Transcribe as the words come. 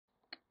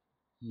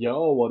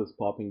Yo, what is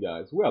popping,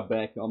 guys? We are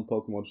back on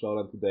Pokemon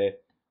Showdown today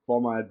for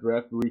my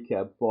draft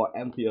recap for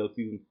NPL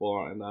Season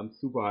 4, and I'm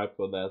super hyped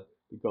for that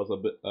because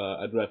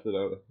I drafted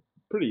a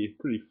pretty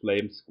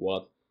flame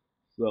squad.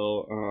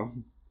 So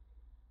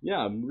yeah,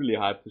 I'm really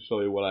hyped to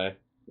show you what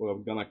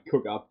I'm gonna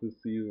cook up this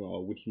season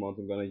or which mods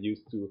I'm gonna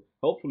use to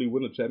hopefully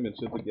win a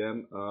championship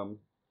again.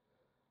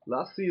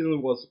 Last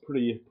season was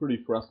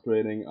pretty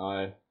frustrating.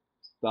 I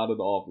started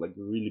off like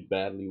really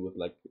badly with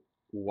like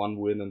one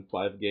win in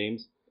 5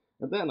 games,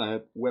 and then I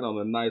went on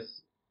a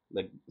nice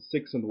like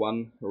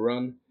 6-1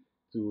 run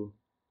to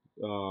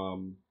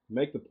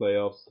make the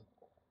playoffs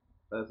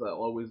as I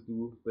always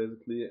do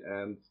basically.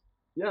 And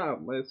yeah,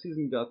 my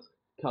season got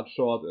cut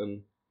short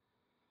in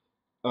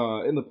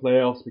the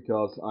playoffs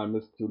because I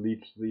missed 2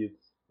 leech seeds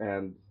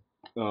and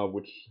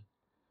which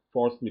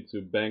forced me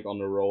to bank on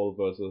the roll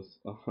versus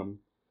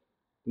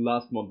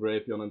last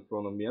Mondravion in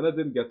front of me, and I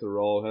didn't get the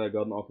roll. Had I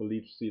gotten off a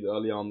leech seed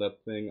earlier on that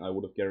thing, I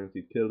would have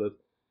guaranteed killed it.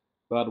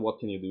 But what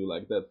can you do?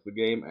 Like, that's the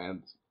game,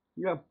 and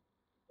yeah,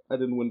 I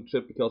didn't win the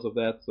chip because of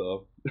that,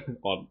 so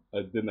or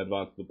I didn't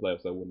advance to the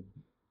playoffs. I wouldn't.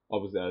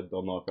 Obviously, I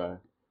don't know if I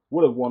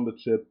would have won the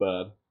chip,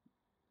 but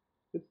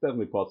it's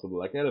definitely possible.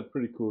 Like, I had a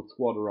pretty cool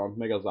squad around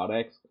Megazard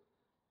X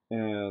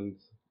and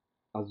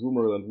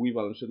Azumarill and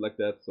Weavile and shit like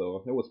that,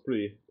 so it was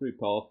pretty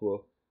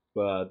powerful.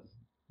 But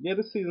yeah,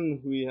 this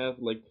season we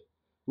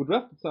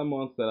drafted some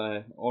ones that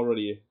I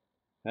already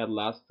had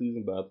last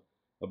season, but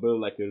I built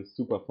like a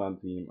super fun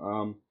team.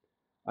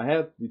 I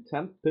had the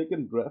 10th pick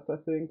in draft, I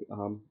think.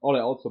 Oh,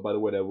 also, by the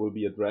way, there will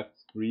be a draft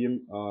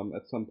stream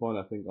at some point,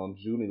 I think on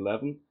June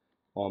 11th,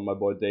 on my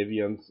boy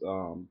Davian's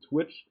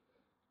Twitch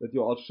that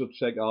you all should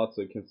check out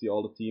so you can see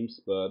all the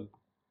teams. But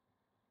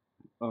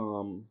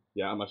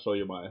yeah, I'm gonna show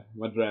you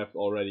my draft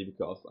already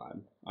because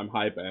I'm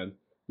hype, and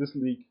this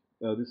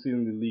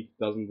season the league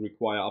doesn't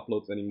require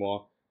uploads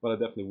anymore, but I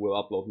definitely will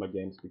upload my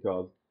games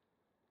because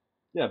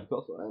I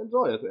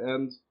enjoy it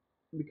and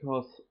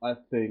because I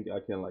think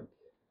I can like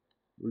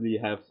really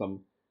have some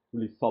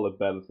really solid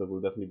battles that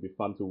will definitely be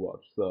fun to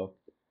watch. So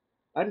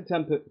I did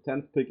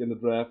 10th pick in the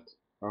draft,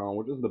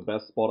 which isn't the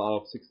best spot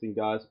out of 16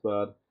 guys,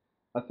 but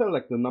I felt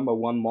like the number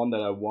one mon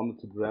that I wanted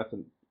to draft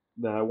and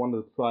that I wanted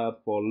to try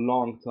out for a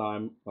long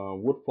time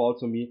would fall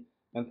to me,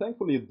 and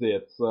thankfully it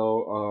did.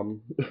 So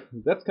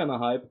that's kind of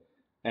hype,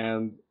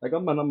 and I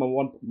got my number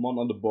one mon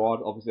on the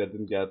board. Obviously,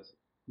 didn't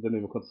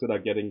even consider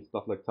getting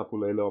stuff like Tapu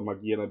Lele or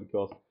Magiana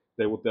because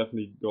they would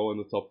definitely go in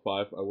the top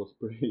 5. I was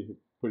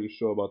pretty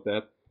sure about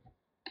that.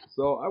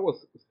 So I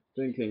was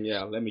thinking,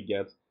 yeah, let me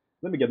get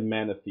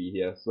Manaphy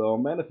here. So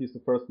Manaphy is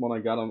the first one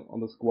I got on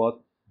the squad.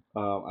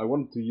 I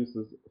wanted to use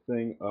this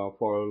thing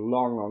for a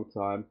long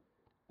time,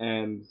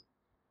 and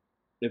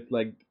it's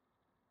like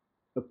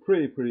a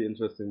pretty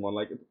interesting one.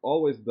 Like it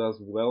always does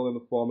well in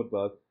the format,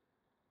 but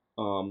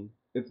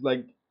it's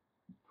like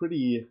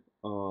pretty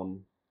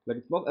like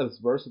it's not as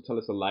versatile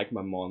as I like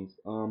my mons.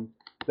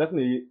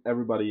 Definitely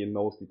everybody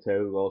knows the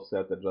Tailwell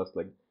set that just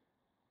like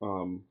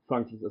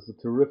functions as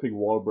a terrific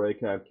wall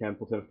breaker and can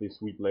potentially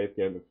sweep late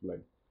game if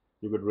like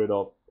you get rid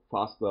of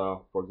faster,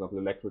 for example,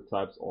 electric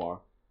types or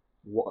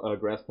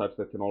grass types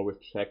that can always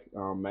check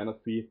mana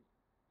fee.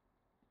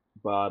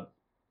 But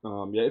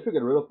yeah, if you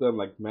get rid of them,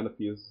 like mana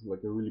fee is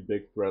like a really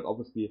big threat.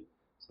 Obviously,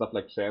 stuff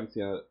like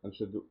Chansey and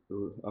should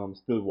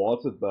still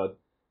walls it, but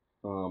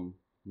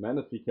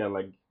mana fee can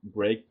like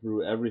break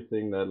through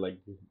everything that like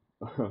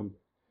um,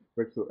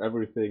 break through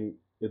everything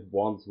it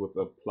wants with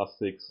a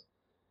 +6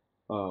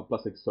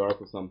 surf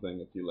or something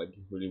if you like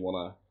really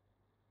wanna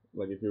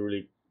like if you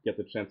really get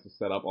the chance to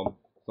set up on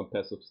some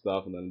passive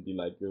stuff and then be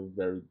like a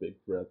very big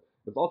threat.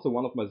 It's also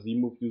one of my Z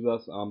move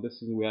users. This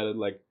season we had it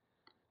like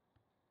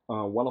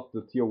one of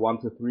the tier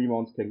 1 to 3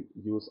 mons can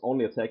use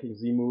only attacking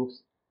Z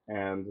moves,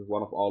 and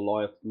one of our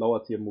lower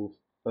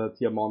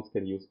tier mons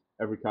can use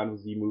every kind of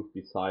Z move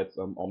besides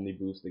omni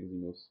boosting Z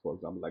moves, for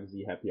example like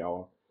Z Happy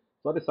Hour.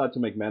 So I decided to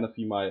make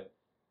Manaphy my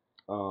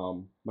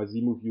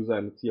Z move user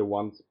in the tier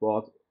 1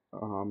 spot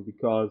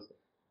because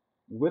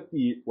with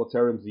the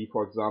Waterium Z,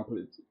 for example,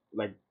 it's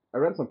like I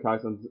ran some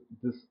kites, and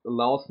this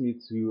allows me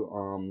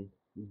to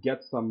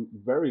get some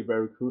very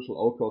crucial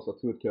O kills or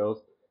 2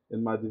 kills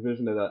in my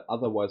division that I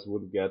otherwise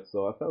wouldn't get.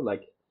 So I felt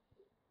like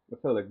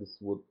this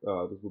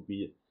would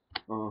be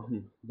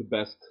the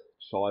best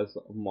choice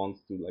of mons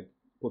to like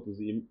put the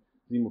Z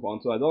move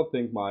on. So I don't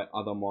think my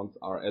other mons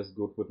are as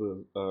good with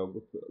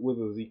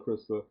the Z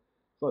crystal.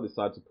 So I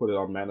decided to put it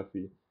on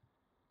Manaphy.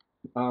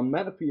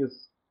 Manaphy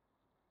is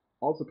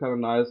also kind of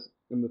nice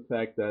in the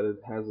fact that it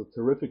has a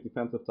terrific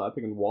defensive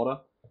typing in water.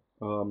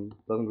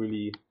 Doesn't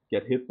really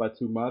get hit by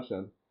too much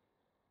and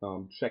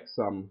check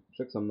some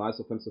nice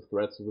offensive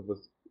threats with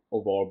this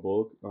overall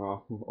bulk.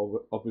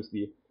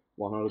 Obviously,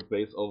 100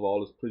 base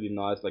overall is pretty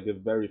nice, like a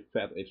very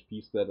fat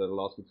HP stat that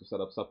allows me to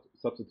set up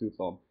substitutes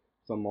on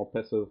some more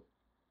passive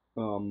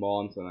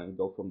mons and then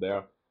go from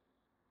there.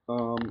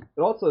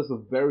 It also has a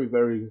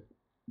very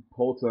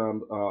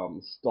potent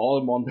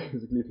stall mon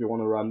basically if you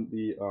want to run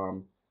the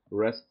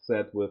rest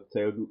set with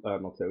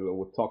not tail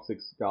with toxic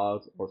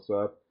scald or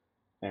surf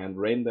and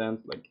rain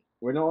dance. Like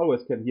when I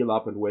always can heal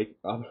up and wake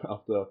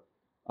up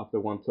after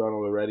one turn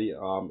already,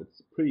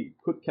 it's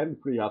can be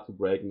pretty hard to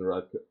break in the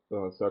right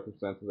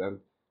circumstances, and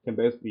can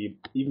basically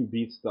even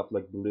beat stuff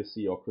like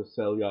Blissey or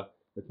Cresselia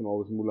that can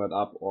always moonlight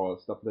up, or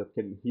stuff that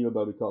can heal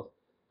by, because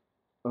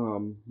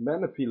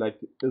Manaphy like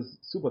is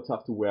super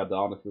tough to wear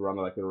down if you run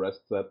like a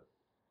rest set,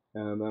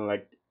 and then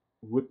like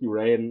with the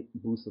rain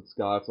boosted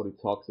scarves or the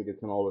toxic, it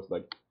can always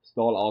like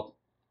stall out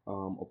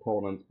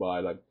opponents by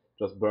like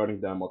just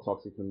burning them or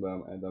toxicing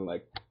them, and then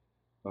like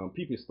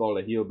PP stall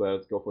the heal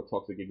belts, go for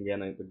toxic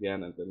again and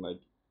again, and then like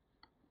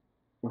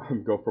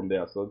go from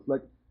there. So it's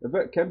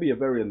like can be a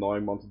very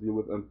annoying mon to deal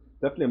with, and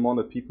definitely a mon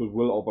that people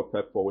will over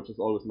prep for, which is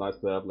always nice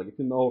to have. Like if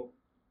you know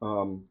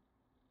um,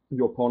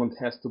 your opponent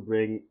has to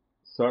bring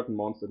certain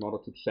mons in order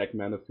to check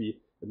mana fee,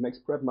 it makes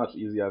prep much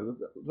easier. It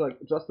like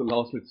just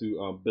allows me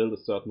to build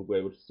a certain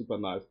way, which is super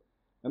nice.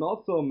 And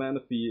also mana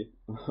fee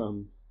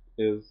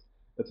is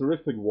a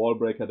terrific wall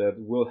breaker that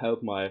will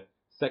help my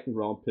second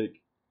round pick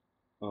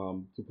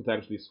to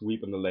potentially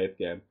sweep in the late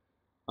game.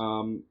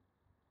 Um,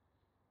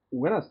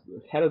 when I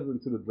headed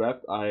into the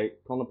draft, I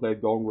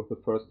contemplated going with the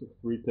first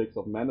three picks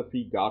of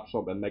Manaphy,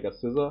 Garchomp, and Mega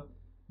Scissor,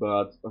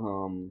 but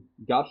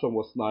Garchomp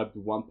was sniped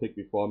one pick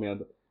before me,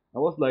 and I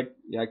was like,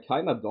 yeah, I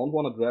kinda don't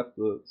want to draft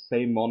the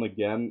same mon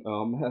again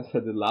as I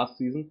did last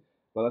season,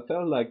 but I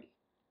felt like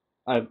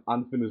I have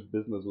unfinished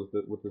business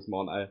with this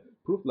mon. I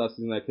proved last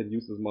season I can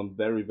use this mon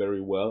very,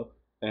 very well,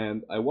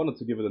 and I wanted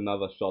to give it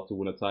another shot to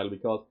win a title,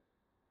 because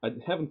I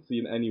haven't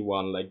seen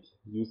anyone like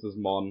use this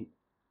mon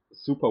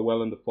super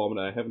well in the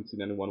format. I haven't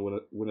seen anyone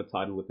win a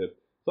title with it.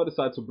 So I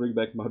decided to bring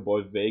back my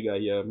boy Vega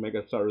here,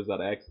 Mega Charizard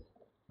X.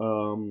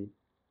 Um,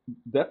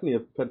 Definitely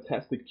a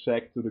fantastic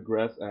check to the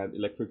grass and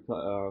electric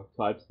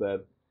types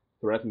that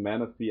threaten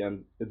Manaphy,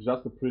 and it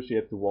just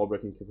appreciates the wall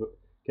breaking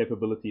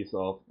capabilities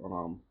of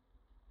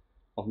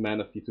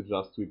Manaphy to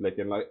just sweep like,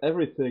 and like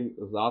everything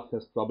Zard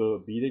has trouble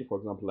beating, for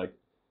example like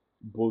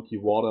bulky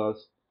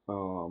waters,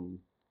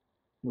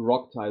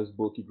 rock types,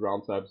 bulky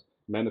ground types,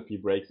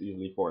 Manaphy breaks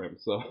easily for him.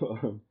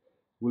 So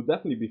will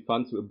definitely be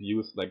fun to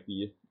abuse like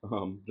the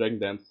Dragon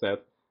Dance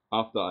set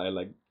after I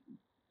like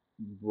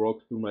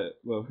broke through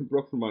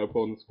my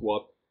opponent's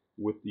squad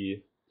with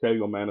the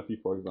Failure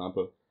Manaphy, for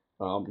example.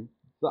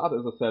 That,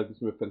 as I said,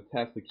 gives me a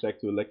fantastic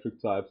check to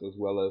electric types as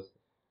well as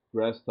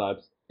grass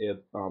types.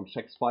 It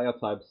checks fire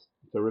types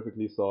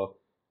terrifically, so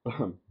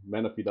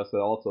Manaphy does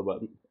that also,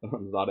 but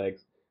Zadex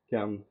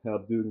can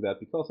help doing that,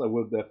 because I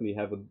will definitely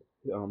have a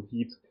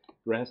heat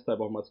grass type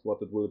on my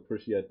squad that will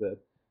appreciate that.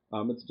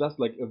 It's just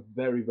like a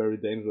very, very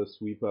dangerous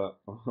sweeper.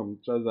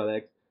 Charizard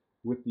X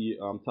with the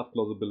tough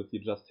close ability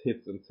just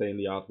hits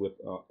insanely hard with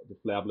the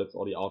Flare Blitz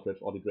or the Outrage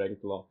or the Dragon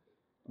Claw.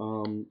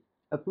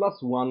 At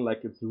 +1,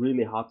 like it's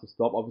really hard to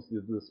stop. Obviously,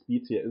 the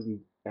speed here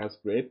isn't as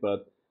great,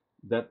 but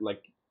that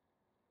like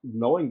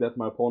knowing that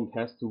my opponent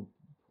has to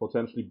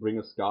potentially bring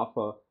a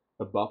Scarfer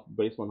above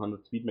base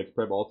 100 speed makes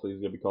prep also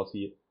easier, because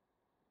he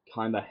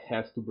kinda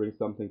has to bring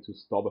something to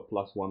stop a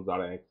 +1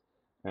 Zara X.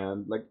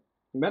 And like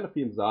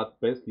Manaphy and Zard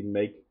basically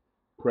make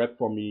prep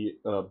for me,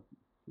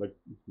 like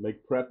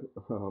make prep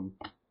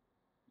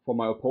for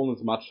my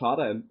opponents much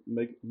harder, and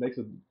makes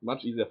it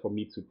much easier for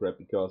me to prep,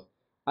 because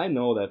I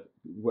know that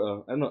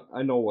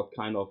I know what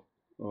kind of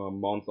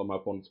mons on my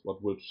opponent's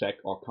squad will check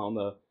or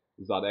counter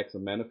Zardex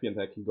and Manaphy,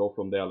 and I can go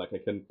from there. Like I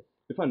can,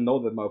 if I know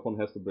that my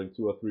opponent has to bring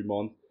 2 or 3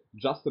 mons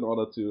just in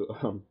order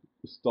to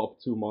stop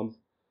 2 mons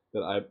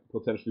that I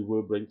potentially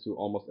will bring to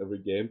almost every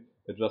game,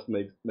 it just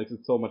makes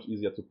it so much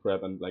easier to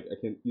prep, and like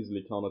I can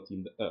easily counter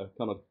team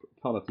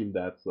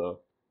that. So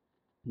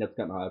that's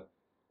kind of hype.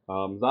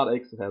 Zard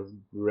X has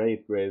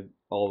great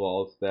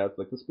overall stats.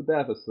 Like the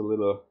Spadaf is a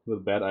little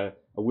bad. I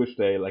wish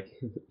they like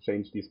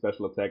changed the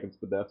special attack in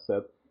Spadaf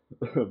set,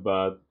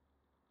 but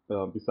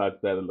besides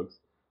that, it looks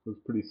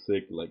pretty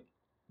sick. Like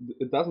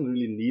it doesn't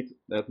really need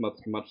that much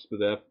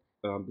Spadaf,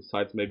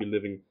 besides maybe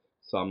living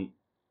some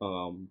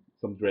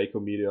Draco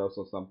meteors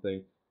or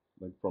something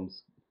like from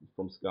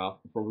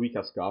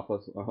weaker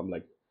Scarfers,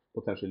 like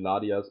potentially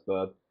Ladias.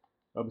 But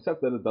besides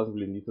that, it doesn't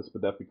really need the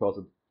Spadaf, because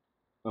it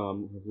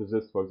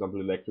resist, for example,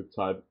 electric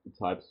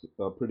types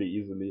pretty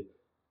easily.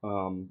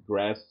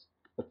 Grass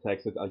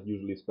attacks that are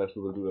usually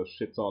special will do a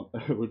shit ton.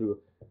 Will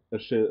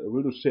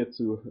do shit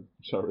to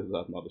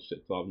Charizard, not a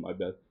shit ton, my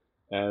bad.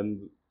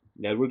 And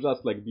yeah, it will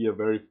just like be a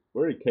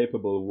very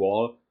capable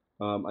wall.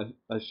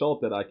 I showed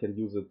that I can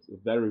use it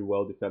very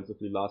well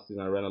defensively last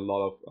season. I ran a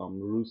lot of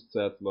Roost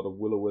sets, a lot of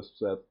Will-O-Wisp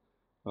sets,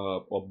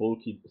 or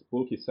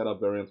bulky setup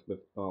variants with,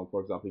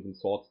 for example, even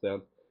Sword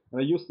Stand, and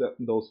I used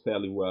those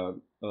fairly well.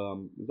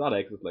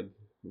 Zadex is like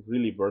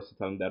really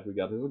versatile in that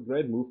regard. It's a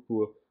great move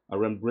pool. I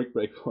ran Brick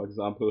Break, for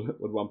example, at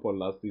one point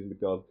last season,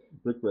 because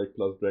Brick Break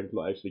plus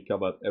Dranclaw actually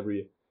covered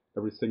every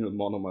single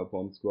mon on my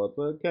opponent's squad.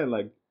 So it kind of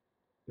like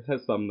it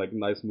has some like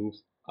nice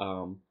moves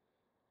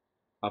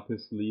up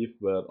his sleeve,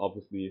 but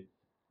obviously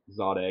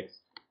Zadex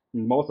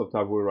most of the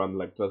time will run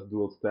like just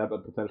dual stab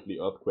and potentially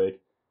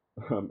Earthquake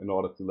in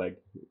order to like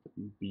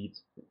beat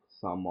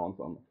some mons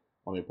on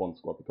your opponent's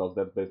squad, because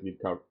that's basically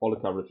all the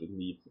coverage it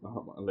needs,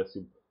 unless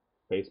you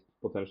face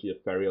potentially a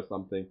fairy or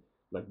something,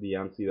 like the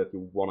Yancy that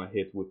you want to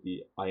hit with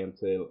the Iron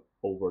Tail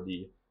over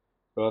the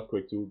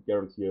Earthquake to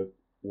guarantee a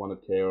 1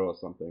 KO or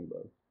something,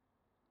 but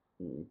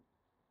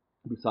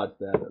besides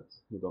that,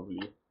 you don't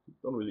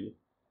really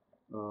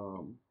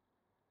um,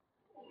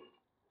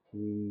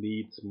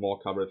 need more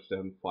coverage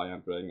than Fire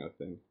and Dragon, I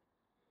think.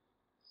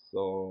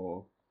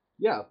 So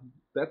yeah,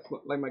 that's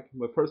like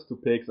my first two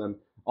picks, and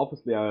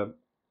obviously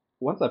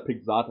once I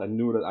picked Zard, I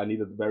knew that I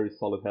needed very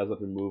solid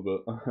hazard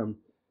removal.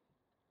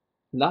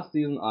 Last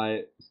season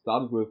I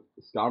started with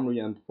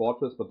Skarmory and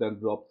Fortress, but then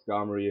dropped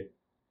Skarmory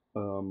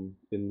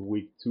in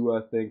week 2,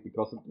 I think,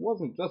 because it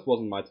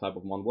wasn't my type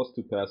of mon. Was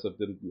too passive,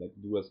 didn't like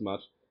do as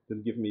much,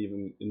 didn't give me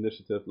even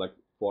initiative like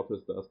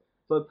Fortress does.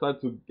 So I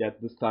tried to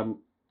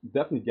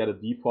definitely get a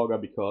defogger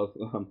because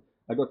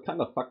I got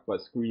kind of fucked by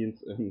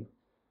screens in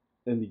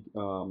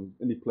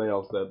the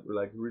playoffs that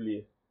like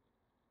really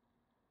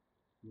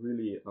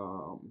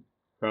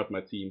hurt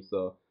my team.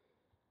 So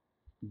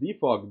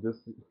defog this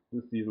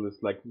season is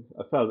like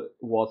I felt it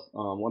was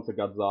once I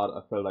got Zard,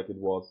 I felt like it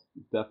was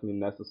definitely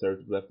necessary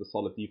to draft a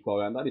solid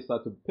defogger, and I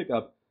decided to pick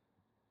up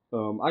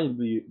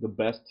arguably the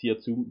best tier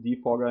 2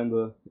 defogger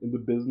in the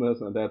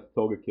business, and that's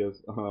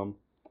Togekiss.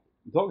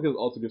 Togekiss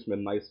also gives me a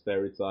nice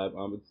fairy type.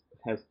 It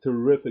has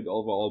terrific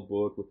overall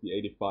bulk with the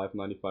 85,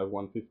 95,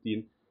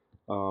 115.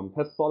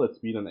 Has solid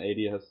speed and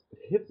 80,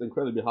 hits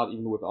incredibly hard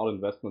even without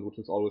investment, which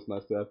is always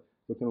nice to have.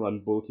 So you can run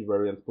bulky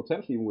variants,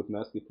 potentially even with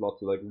nasty plot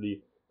to like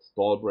really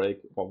stall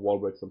break or wall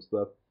break some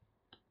stuff.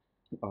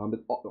 It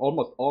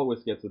almost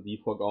always gets a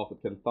defog off.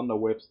 It can thunder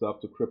wave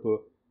stuff to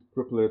cripple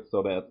it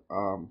so that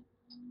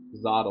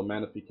Zard or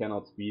Manaphy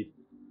cannot speed.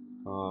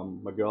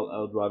 My girl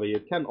L Driver here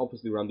can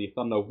obviously run the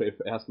Thunder Wave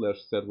Air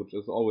Slash set, which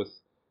is always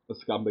a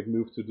scumbag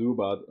move to do,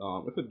 but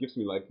if it gives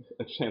me like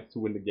a chance to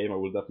win the game, I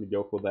will definitely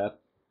go for that.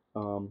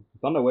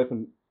 Thunder Wave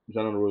in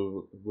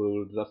general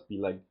will just be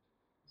like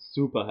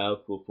super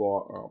helpful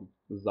for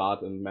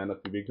Zard and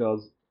Manaphy,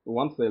 because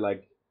once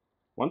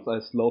I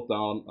slow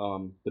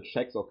down the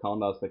checks or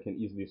counters, they can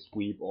easily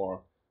sweep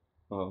or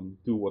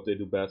do what they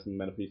do best in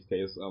Manaphy's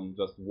case,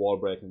 just wall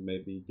break and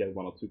maybe get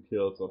 1 or 2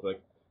 kills or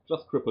like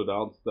just cripple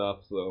down stuff.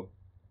 So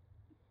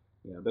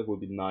yeah, that would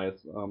be nice.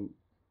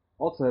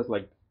 Also has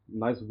like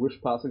nice wish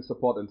passing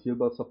support and heal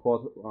bell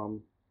support.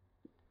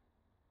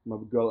 My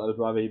girl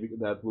Eldrave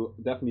that will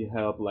definitely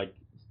help like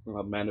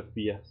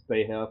Manaphy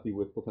stay healthy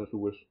with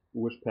potential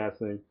wish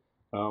passing.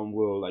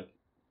 Will like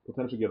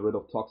potentially get rid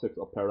of toxics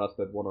or paras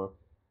that wanna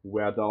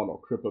wear down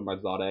or cripple my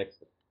Zardex,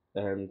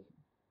 and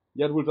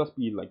yeah, it will just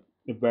be like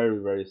a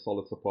very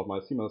solid support.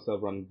 I see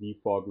myself running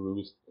Defog,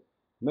 Roost,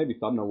 maybe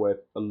Thunderwave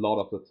a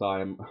lot of the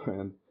time,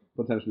 and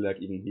potentially like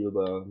even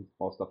Heal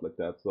or stuff like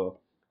that. So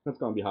that's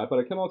gonna be high. But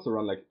I can also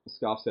run like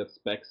Scarf sets,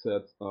 Spec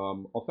sets,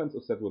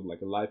 offensive set with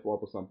like a Life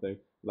Orb or something.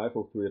 Life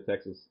Orb 3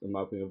 attacks is in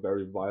my opinion a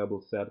very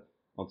viable set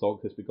on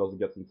Togekiss because it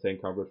gets insane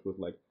coverage with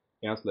like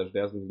Air Slash,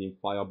 Dazzling Gleam,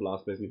 Fire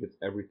Blast, basically hits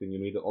everything you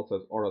need. It also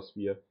has Aura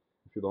Sphere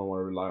if you don't want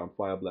to rely on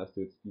Fire Blast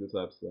to its steel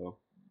type. So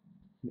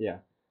yeah,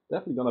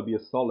 definitely gonna be a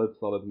solid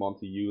mon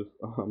to use.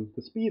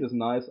 The speed is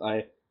nice.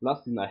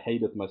 Last season I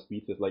hated my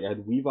speed test. Like I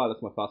had Weavile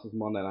as my fastest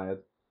mon, and I had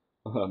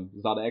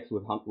Zard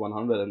with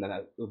 100, and then I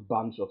had a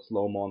bunch of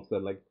slow mons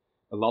that like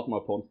allowed my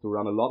opponents to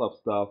run a lot of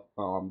stuff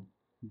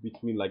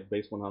between like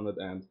base 100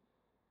 and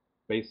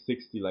base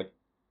 60, like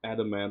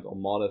Adamant or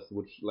Modest,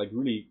 which like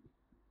really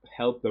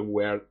helped them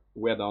wear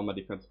down my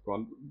defensive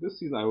front. This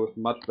season I have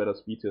much better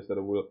speed test that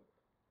I will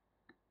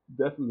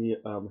definitely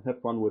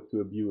have fun with to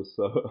abuse.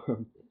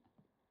 So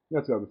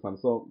that's gonna be fun.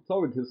 So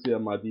Togekiss here,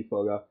 my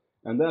defogger,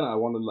 and then I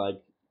wanted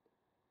like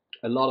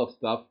a lot of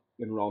stuff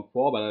in round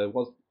 4, but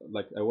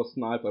I was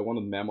sniped. I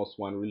wanted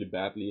Mamoswine really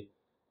badly.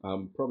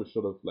 Probably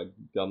should have like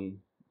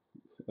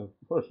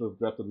probably should have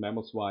drafted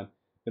Mamoswine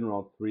in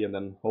round 3 and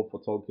then hope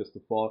for Togekiss to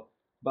fall.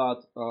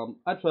 But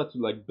I tried to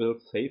like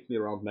build safely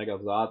around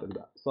Megazard, and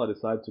so I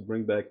decided to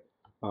bring back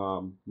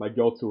my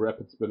go-to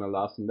rapid spinner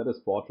last, and that is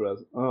Fortress.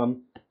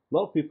 A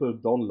lot of people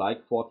don't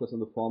like Fortress in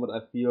the format,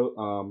 I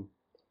feel,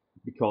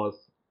 because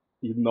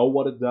you know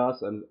what it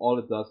does, and all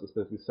it does is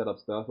basically set up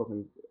Stealth Rock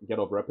and get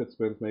off rapid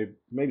spins,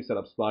 maybe set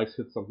up spikes,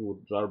 hit something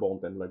with Gyro Ball,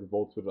 and then like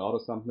Volt Switch out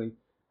or something.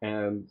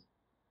 And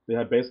they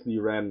had basically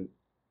ran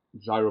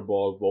Gyro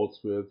Ball, Volt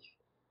Switch,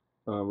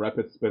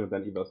 rapid spin, and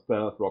then either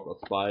Stealth Rock or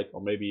Spike,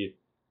 or maybe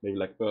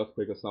like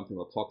Earthquake or something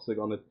or Toxic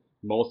on it.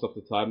 Most of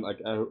the time, like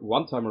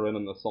one time I ran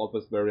an Assault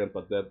Vest variant,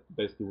 but that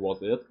basically was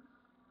it.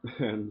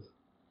 And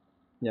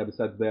yeah,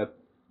 besides that,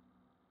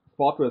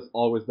 Fortress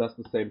always does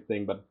the same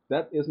thing, but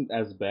that isn't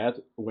as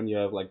bad when you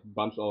have like a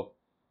bunch of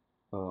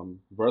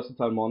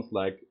versatile mons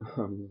like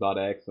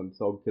Zardex and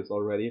Togekiss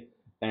already,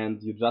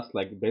 and you just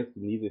like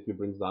basically need, if you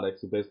bring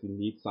Zardex, you basically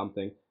need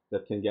something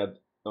that can get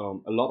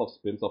a lot of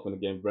spins off in the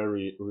game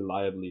very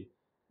reliably.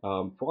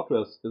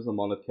 Fortress is a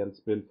mon that can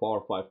spin 4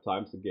 or 5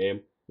 times a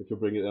game if you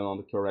bring it in on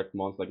the correct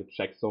mons. Like it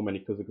checks so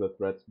many physical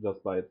threats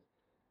just by its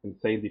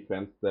insane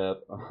defense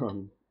that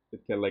it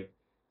can like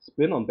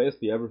spin on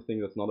basically everything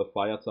that's not a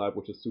fire type,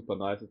 which is super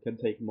nice. It can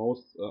take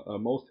most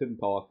hidden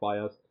power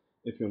fires,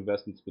 if you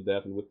invest in speed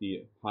dev, and with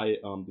the high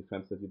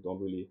defense that you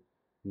don't really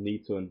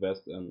need to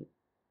invest in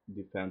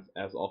defense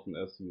as often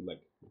as you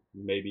like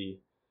maybe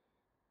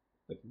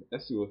like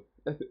as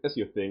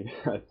you think.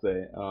 I'd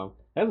say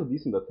has a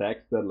decent attack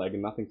stat, like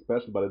nothing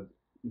special, but it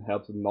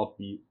helps it not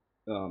be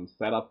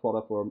set up for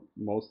that for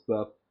most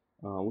stuff.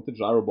 With the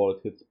gyro ball,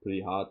 it hits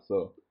pretty hard,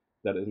 so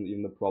that isn't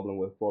even a problem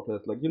with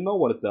Fortress. Like, you know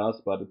what it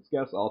does, but it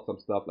scares out some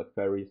stuff like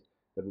fairies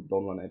that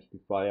don't run HP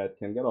fire. It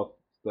can get off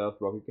stealth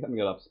rock, it can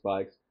get off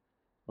spikes.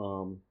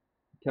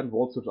 Can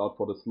volt switch out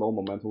for the slow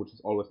momentum, which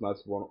is always nice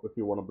if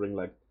you want to bring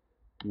like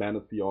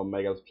Manaphy or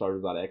Megas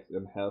Charizard X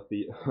in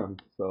healthy.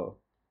 So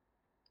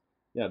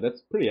yeah,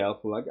 that's pretty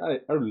helpful. Like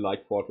I really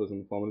like Fortress in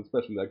the format,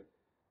 especially like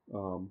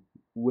um,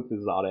 with the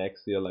Zard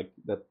X here, like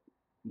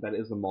that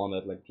is a mon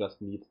that like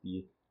just needs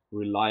the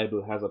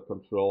reliable hazard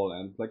control,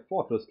 and like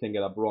Fortress can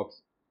get up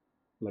rocks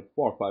like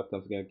 4 or 5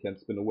 times a game, can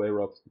spin away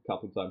rocks a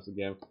couple times a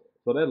game.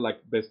 So that like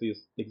basically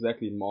is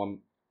exactly mon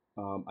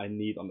I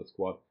need on the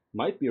squad.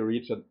 Might be a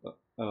reach in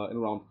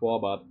round 4,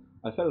 but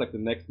I felt like the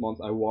next mons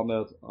I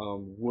wanted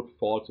would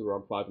fall to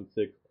round 5 and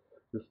 6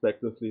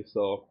 respectively.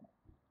 So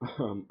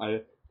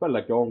I felt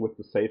like going with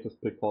the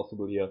safest pick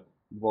possible here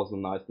was a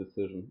nice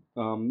decision.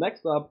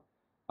 Next up,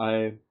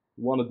 I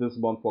wanted this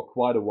mon for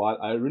quite a while.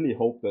 I really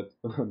hoped that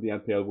the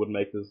NPL would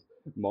make this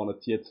mon a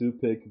tier 2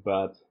 pick,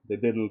 but they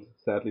didn't,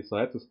 sadly, so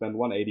I had to spend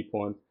 180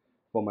 points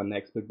for my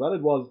next pick. But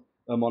it was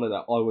a mon that I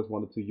always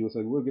wanted to use,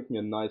 and it will give me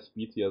a nice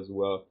speed here as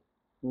well.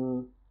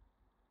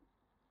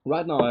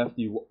 Right now I have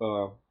the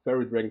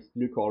Fairy Dragon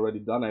Steel Core already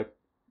done. I have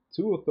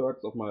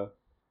 2/3 of my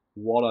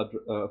water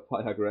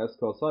fire grass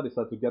core, so I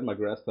decided to get my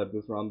grass type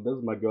this round. This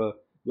is my girl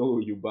Yo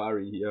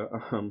Yubari here.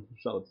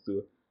 Shoutouts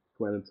to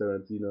Quentin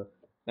Tarantino.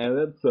 And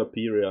that's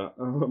Superior.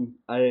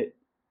 I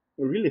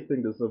really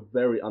think this is a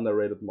very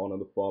underrated mon in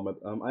the format.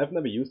 I've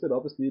never used it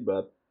obviously,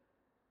 but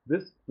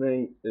this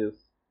thing is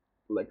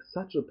like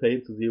such a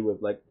pain to deal with.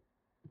 Like,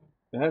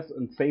 it has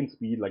insane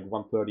speed, like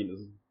 113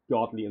 is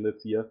godly in the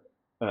tier.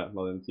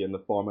 Not in the tier, in the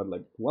format.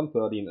 Like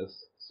 113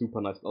 is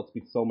super nice, it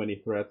outspeeds so many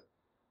threats.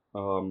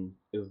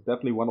 Is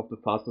definitely one of the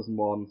fastest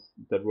mons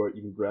that were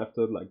even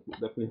drafted, like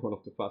definitely one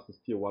of the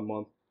fastest tier 1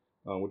 mons,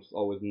 which is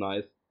always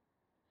nice.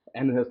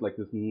 And it has like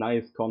this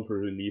nice counter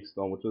relief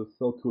storm, which is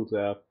so cool to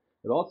have.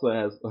 It also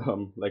has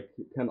like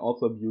can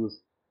also abuse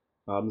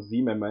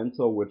Z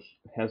Memento, which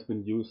has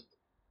been used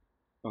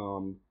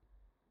um,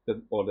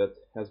 that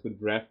has been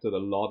drafted a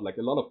lot. Like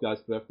a lot of guys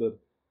drafted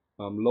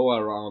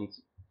lower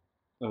rounds,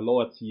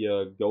 lower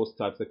tier ghost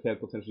types that can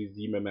potentially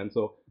Z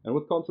Memento, and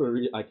with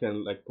contrary, I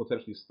can like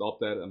potentially stop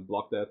that and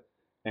block that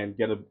and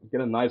get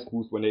a nice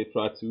boost when they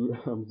try to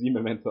Z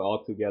Memento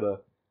out to get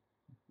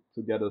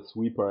a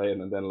sweeper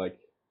in, and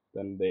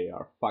then they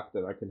are fucked,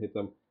 and I can hit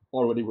them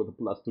already with a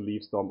 +2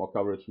 leaf storm or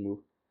coverage move.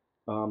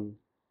 Um,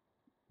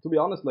 to be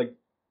honest, like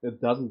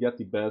it doesn't get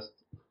the best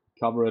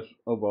coverage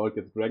overall. It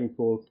gets Dragon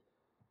Pulse.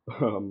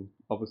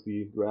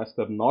 Obviously, Grass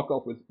Step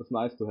knockoff is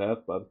nice to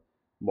have, but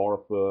more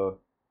of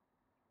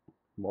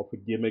a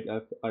gimmick,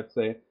 I'd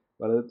say.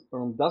 But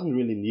it doesn't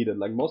really need it.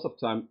 Like most of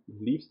the time,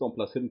 Leaf Storm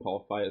plus Hidden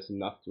Power Fire is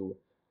enough to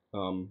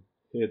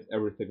hit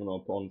everything on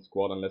our opponent's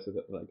squad,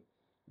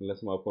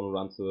 unless my opponent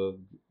runs a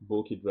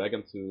bulky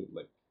dragon to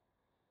like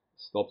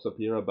stop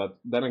Superior. But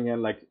then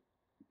again, like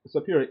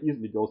Superior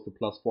easily goes to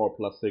 +4,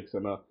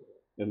 +6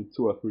 in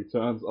 2 or 3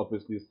 turns,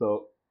 obviously.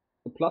 So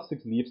a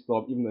 +6 Leaf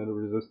Storm, even in a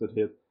resisted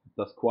hit,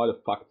 does quite a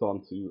fuck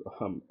ton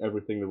to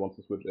everything that wants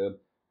to switch in.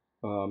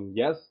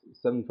 Yes,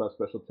 75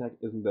 special attack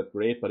isn't that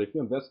great, but if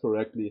you invest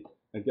correctly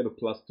and get a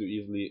 +2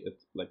 easily, it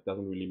like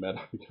doesn't really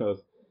matter because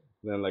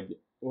then like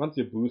once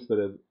you boosted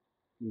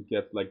it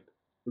gets like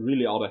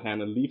really out of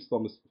hand, and Leaf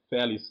Storm is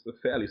fairly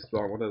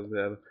strong. What is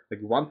that?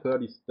 Like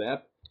 130 stab,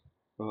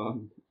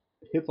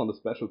 hits on the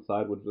special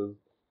side, which is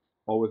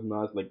always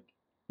nice. Like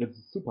it's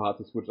super hard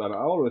to switch out. I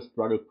always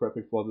struggle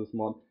prepping for this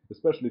mod,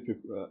 especially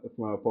if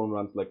my opponent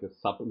runs like a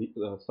sub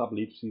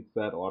leech seed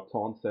set or a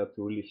taunt set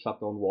to really shut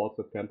down walls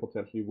that can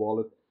potentially wall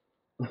it.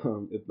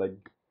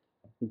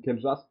 It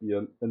can just be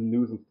a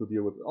nuisance to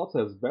deal with. It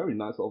also has very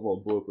nice overall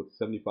bulk with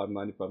 75,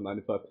 95,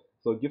 95.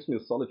 So it gives me a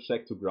solid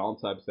check to ground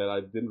types that I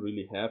didn't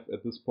really have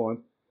at this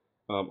point.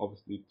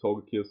 Obviously,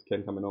 Togekiss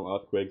can come in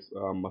on Earthquakes.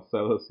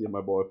 Marcellus here,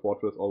 my boy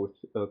Fortress, always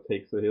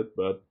takes a hit,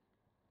 but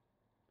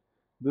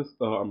this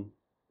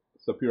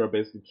Superior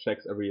basically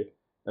checks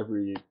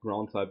every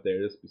ground type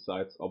there is,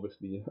 besides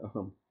obviously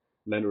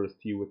Landorus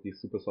T with the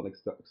Supersonic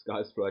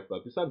Sky Strike.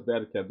 But besides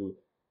that, it can do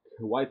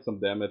quite some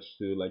damage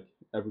to like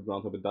every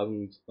ground type. It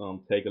doesn't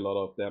take a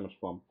lot of damage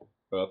from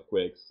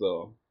Earthquakes,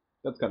 so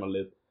that's kind of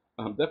lit.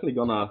 I'm definitely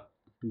gonna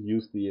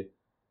use the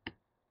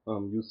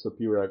use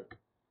Superior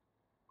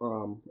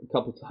a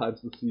couple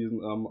times this season.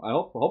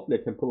 Hopefully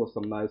I can pull off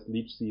some nice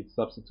Leech Seed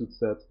substitute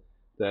sets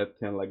that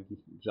can like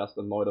just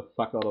annoy the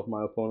fuck out of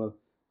my opponent.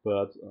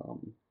 But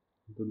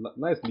the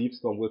nice Leaf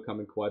Storm will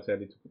come in quite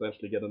handy to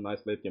potentially get a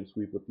nice late game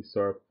sweep with the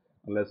Surf,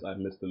 unless I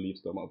miss the Leaf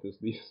Storm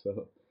obviously.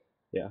 So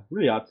yeah,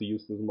 really hard to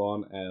use this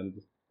mon, and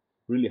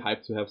really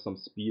hyped to have some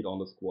speed on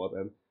the squad.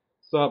 And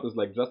Serb is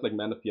like just like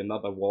Manaphy,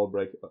 another wall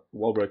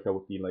breaker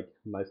with the like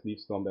nice leaf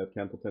storm that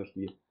can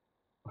potentially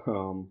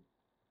um,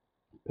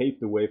 pave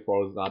the way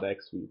for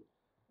Zardex sweep.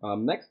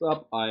 Next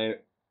up, I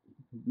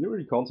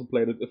really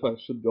contemplated if I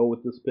should go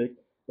with this pick,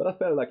 but I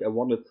felt like I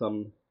wanted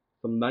some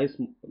nice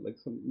like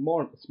some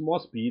more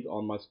speed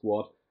on my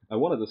squad. I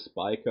wanted a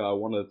spiker. I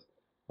wanted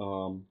a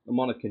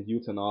mon that can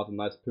U-turn out, a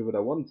nice pivot. I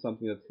wanted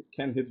something that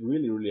can hit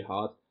really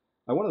hard.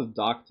 I wanted a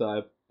dark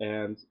type,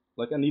 and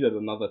like I needed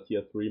another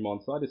tier 3 mon,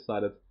 so I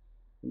decided,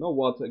 you know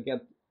what,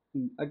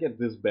 I get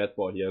this bad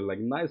boy here, like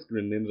nice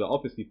Green Ninja.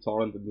 Obviously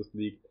Torrent in this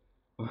league.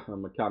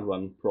 I can't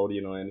run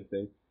Protean or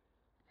anything.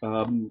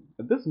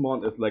 This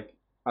mon is like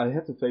I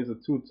had to face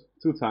it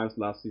two times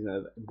last season.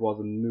 And it was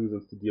a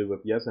nuisance to deal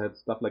with. Yes, I had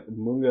stuff like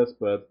Amungus,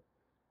 but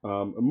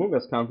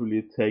Amungus can't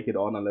really take it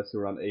on unless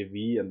you run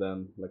AV, and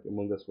then like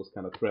Amungus was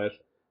kind of trash.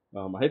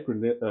 I hate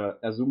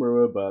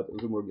Azumarill, but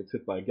Azumarill gets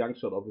hit by a gang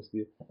shot,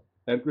 obviously.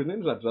 And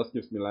Greninja just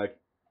gives me like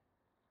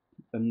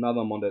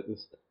another mon that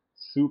is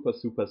super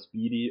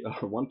speedy.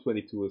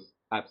 122 is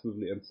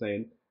absolutely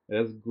insane. It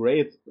has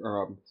great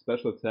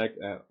special attack,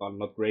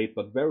 not great,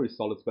 but very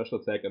solid special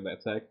attack and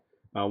attack.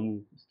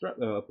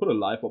 Put a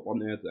life up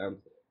on it, and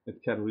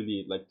it can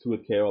really like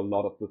 2-hit KO a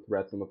lot of the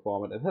threats in the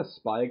format. It has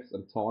spikes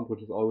and taunt,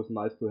 which is always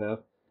nice to have.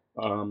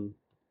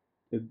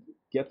 It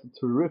gets a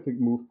terrific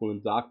move pool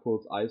in Dark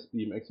Pulse, Ice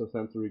Beam,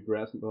 Extrasensory,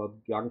 Grass Knot,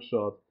 Gang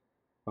Shot,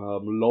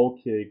 Low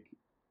Kick,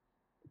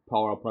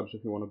 Power Punch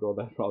if you want to go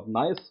that route.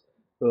 Nice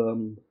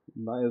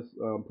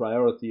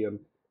priority and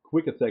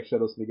quick attack,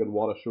 Shadow Sneak and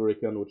Water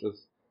Shuriken, which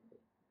is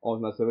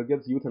always nice. So it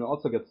gets U-turn,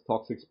 also gets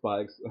Toxic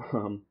Spikes.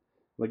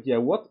 Like yeah,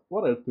 what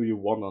else do you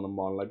want on a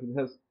mon? Like it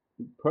has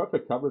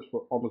perfect coverage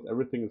for almost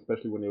everything,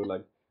 especially when you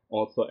like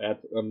also add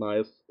a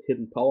nice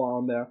hidden power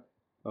on there.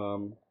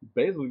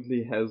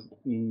 Basically has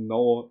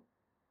no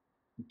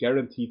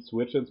guaranteed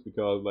switch-ins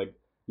because like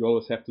you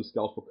always have to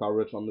scout for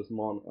coverage on this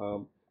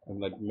mon, and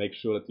like make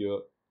sure that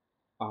you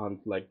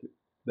aren't like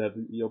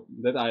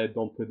that I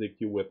don't predict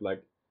you with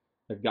like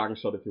a gang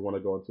shot if you want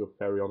to go into a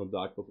fairy on a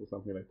dark pulse or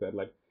something like that.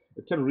 Like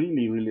it can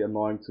really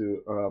annoying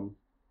to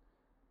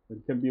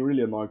it can be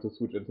really annoying to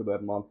switch into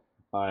that mon.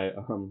 I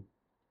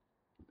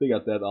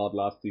figured that out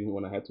last season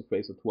when I had to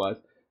face it twice.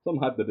 So I'm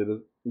hyped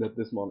that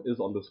this mon is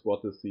on the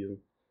squad this season.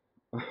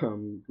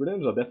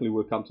 Greninja definitely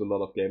will come to a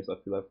lot of games.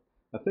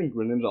 I think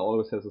Greninja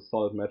always has a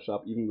solid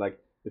matchup. Even like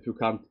if you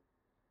can't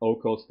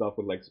OCO stuff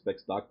with like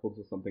Specs Dark Pulse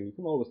or something, you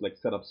can always like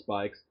set up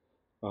spikes,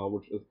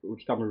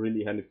 which come in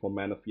really handy for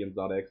Manaphy and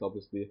Zardex,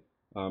 obviously.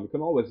 You can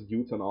always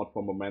U-turn out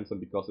for momentum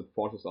because it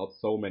forces out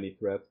so many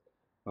threats.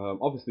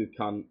 Obviously it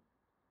can't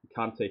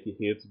take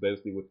hits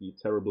basically with the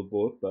terrible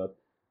bulk, but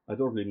I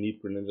don't really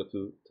need Greninja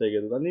to take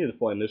it. I need it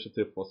for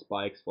initiative, for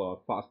spikes, for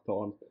fast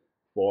taunt,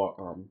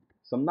 for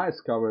some nice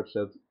coverage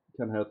that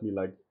can help me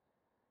like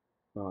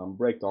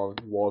break down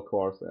wall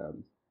cores,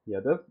 and yeah,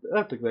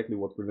 that's exactly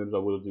what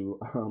Greninja will do.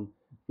 I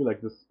feel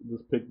like this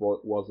pick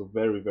was a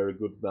very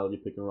good value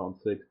pick in round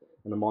 6,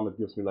 and the mon that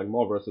gives me like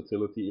more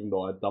versatility, even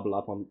though I double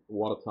up on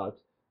water types.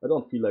 I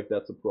don't feel like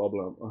that's a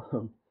problem.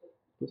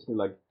 Gives me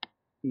like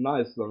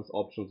nice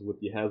options with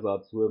the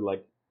hazards, with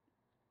like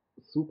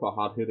super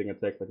hard hitting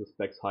attacks like the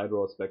Specs Hydro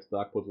or Specs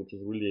Dark Pulse, which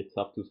is really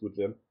tough to switch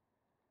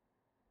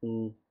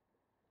in.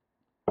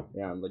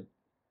 Yeah, and like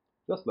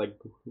just like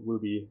will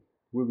be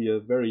a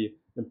very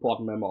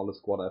important member on the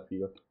squad. I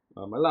feel.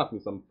 I love me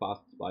some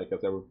fast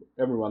spikers.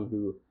 Everyone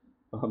who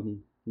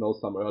knows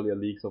some earlier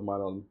leagues of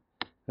mine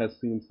has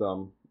seen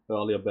some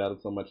earlier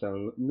battles on my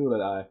channel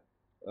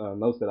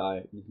knows that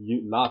I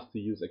love to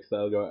use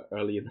Excelga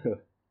early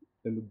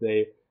in the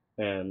day,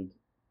 and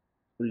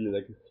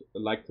really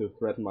like to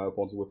threaten my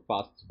opponents with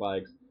fast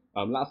spikes.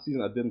 Last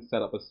season I didn't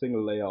set up a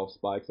single layer of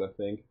spikes, I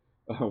think,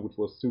 which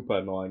was super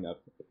annoying.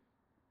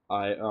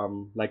 I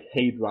like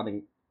hate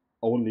running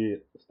only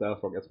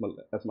Stealth Rock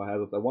as my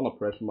hazards. I want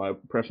to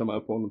pressure my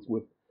opponents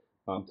with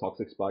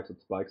toxic spikes and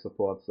spike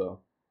support. So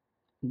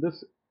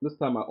this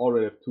time I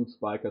already have two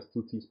spikers,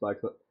 two T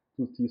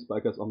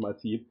spikers on my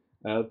team.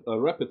 I have a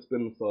rapid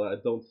spin, so I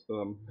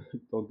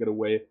don't get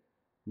away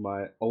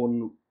my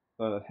own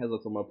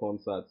hazards on my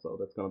opponent's side. So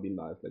that's gonna be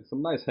nice. Like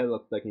some nice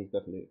hazard stacking is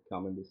definitely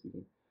coming this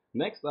season.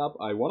 Next up,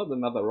 I wanted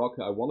another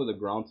rocker. I wanted a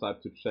ground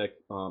type to check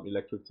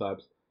electric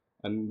types,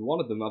 and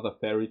wanted another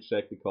fairy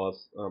check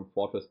because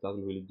Fortress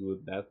doesn't really do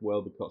it that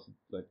well because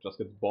it like just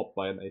gets bopped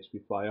by an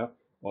HP fire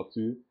or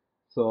two.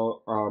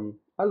 So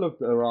I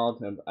looked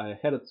around and I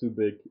had it too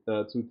big,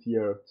 to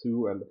tier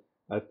 2, and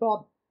I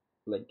thought,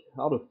 like,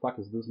 how the fuck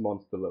is this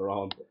monster still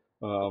around?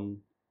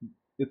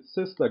 Its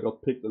sister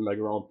got picked in like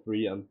round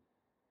 3, and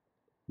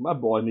my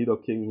boy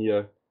Nidoking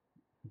here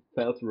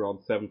fell to round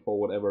 7 for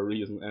whatever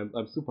reason, and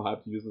I'm super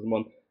hyped to use this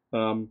mon.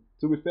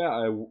 To be fair,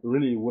 I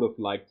really would have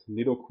liked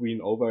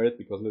Nidoqueen over it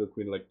because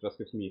Nidoqueen like just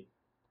gives me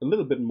a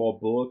little bit more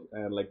bulk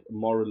and like a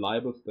more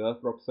reliable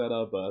Stealth Rock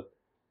setup, but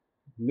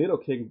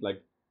Nidoking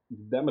like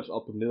damage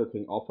output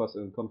Nidoking offers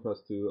in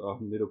contrast to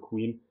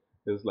Nidoqueen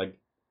is like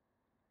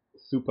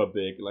super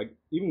big. Like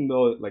even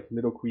though like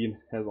Nidoqueen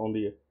has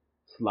only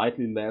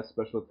slightly less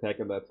special attack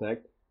and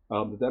attack,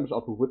 The damage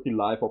output with the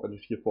life orb and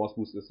the sheer force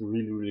boost is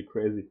really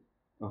crazy.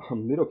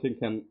 Nidoking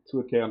can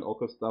 2K and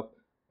Oko stuff,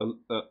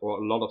 or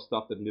a lot of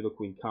stuff that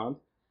Nidoqueen can't.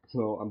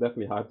 So I'm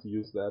definitely hyped to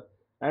use that.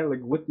 And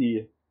like with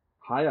the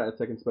higher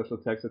attack and special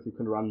attacks that you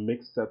can run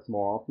mixed sets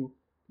more often,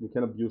 you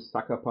can abuse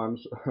Sucker Punch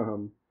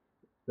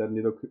that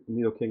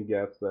Nidoking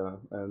gets,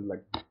 and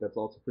like that's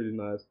also pretty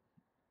nice.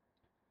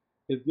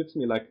 It gives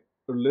me like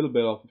a little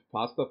bit of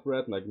faster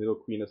threat. Like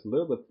Nidoqueen is a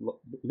little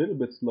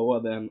bit slower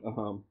than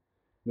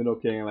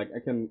Nidoking. Like I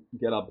can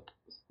get up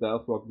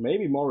Stealth Rock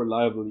maybe more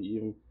reliably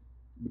even,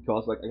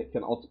 because like I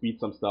can outspeed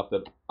some stuff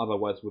that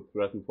otherwise would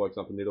threaten, for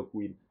example,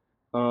 Nidoqueen.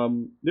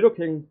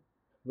 Nidoking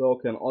though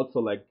can also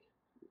like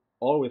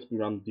always be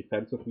run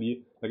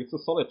defensively. Like it's a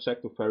solid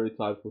check to fairy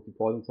types with the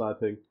poison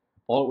typing.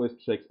 Always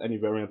checks any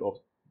variant of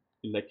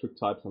electric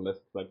types unless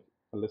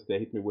they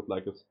hit me with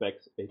like a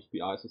Specs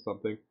HP Ice or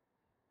something.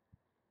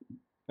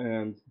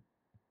 And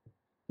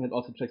it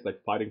also checks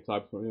like fighting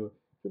types. If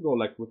you go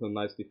like with a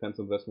nice defense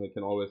investment, you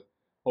can always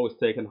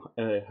take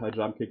a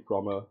jump kick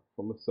from a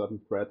certain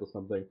threat or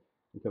something.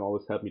 You can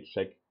always help me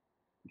check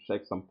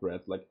some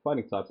threats. Like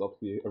fighting types,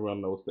 obviously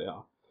everyone knows they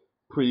are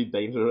pretty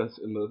dangerous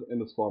in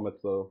this format,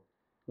 so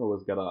you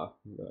always gotta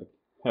like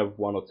have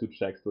one or two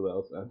checks to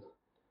those. And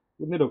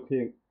with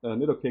Nidoking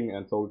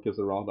and Togekiss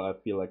around, I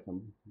feel like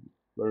I'm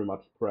very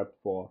much prepped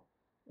for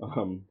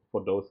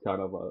those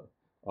kind of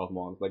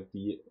mons. Like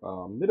the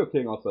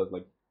Nidoking also has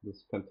like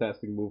this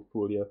fantastic move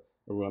pool here.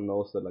 Everyone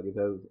knows that like it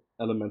has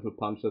elemental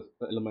punches,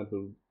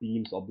 elemental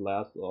beams or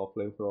blast or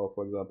flamethrower,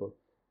 for example.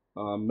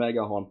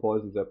 Mega Horn,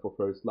 Poison Jab for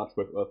Fairy, Sludge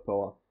Wave, Earth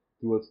Power.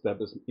 Dual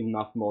Step is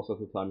enough most of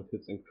the time. It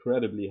hits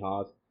incredibly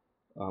hard.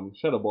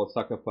 Shadow Ball,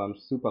 Sucker Punch,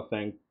 Super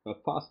Fang,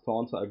 Fast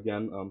Taunter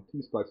again,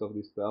 T-Spikes of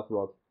these Stealth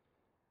Rocks.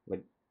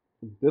 Like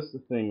this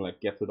thing like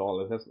gets it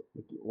all. It has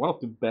like, one of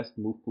the best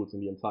move pools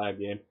in the entire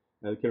game,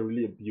 and it can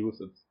really abuse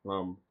its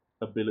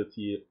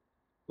ability,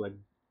 like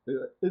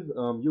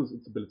use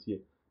its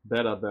ability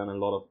better than a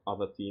lot of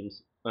other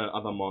teams,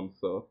 other mons.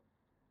 So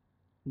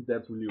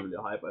that's really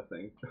hype, I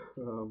think.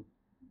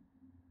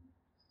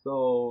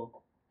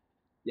 So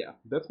yeah,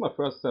 that's my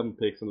first 7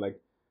 picks, and like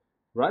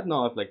right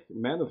now I have like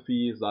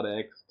Manaphy,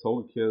 Zadex,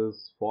 Togekiss,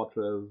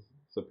 Fortress,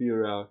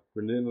 Superior,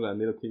 Greninja,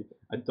 and Nidoking.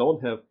 I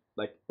don't have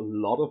like a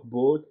lot of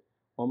bulk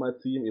on my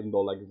team, even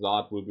though like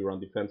Zard will be run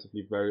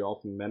defensively very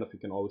often. Manaphy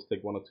can always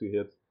take 1 or 2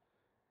 hits.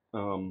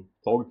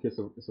 Togekiss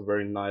is a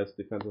very nice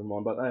defensive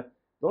mon, but I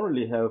don't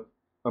really have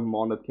a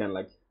mon that can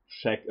like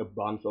check a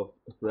bunch of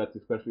threats,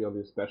 especially on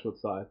the special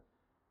side.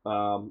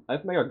 I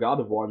have Mega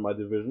Gardevoir in my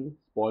division,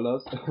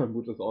 spoilers,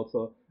 which is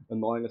also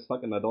annoying as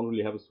fuck, and I don't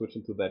really have a switch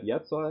into that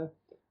yet, so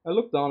I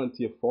looked down in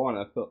tier 4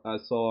 and I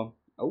saw,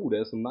 oh,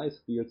 there's a nice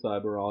steel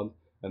type around,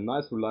 a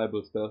nice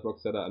reliable stealth rock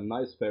setter, a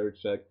nice fairy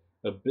check,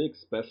 a big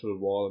special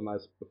wall, a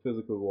nice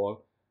physical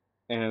wall,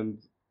 and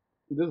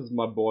this is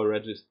my boy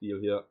Registeel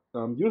here.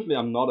 Usually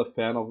I'm not a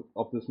fan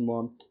of this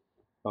mon.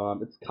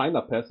 It's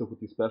kinda passive with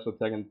the special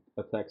attack and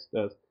attack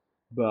stats,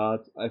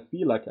 but I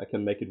feel like I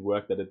can make it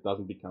work that it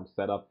doesn't become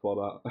set up for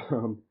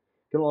the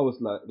can always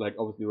like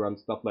obviously run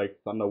stuff like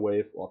Thunder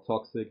Wave or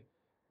Toxic,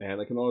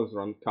 and I can always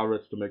run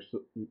coverage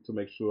to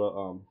make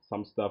sure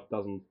some stuff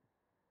doesn't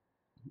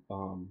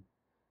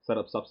set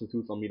up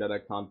substitutes on me that I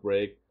can't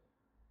break.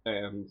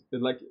 And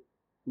it like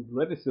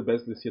Registeel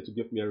basically is here to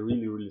give me a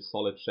really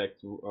solid check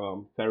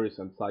to fairies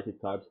and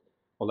psychic types,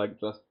 or like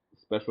just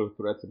special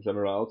threats in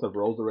general. I also have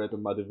Roserade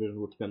in my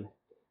division, which can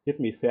hit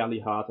me fairly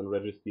hard, and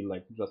Registeel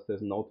like just says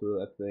no to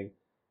that thing.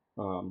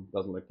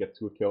 Doesn't like get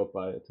too killed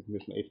by a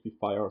Technician HP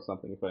Fire or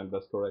something if I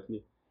invest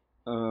correctly.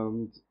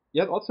 And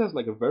yeah, it also has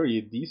like a very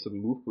decent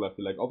move pool. I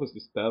feel like obviously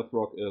Stealth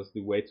Rock is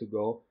the way to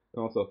go,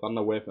 and also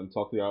Thunder Wave and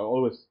Toxic.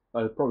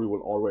 I probably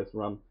will always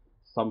run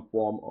some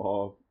form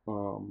of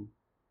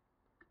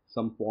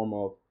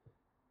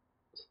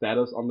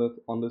status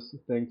on this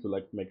thing to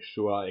like make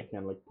sure I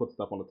can like put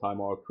stuff on the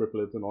timer or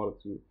cripple it in order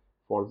to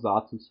for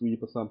Zard to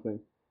sweep or something.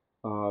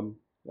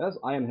 There's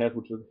Iron Head,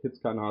 which hits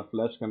kind of hard.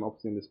 Flash can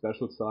obviously in the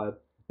special side.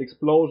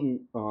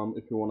 Explosion,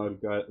 if you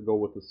want to go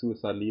with the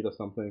Suicide Lead or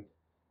something.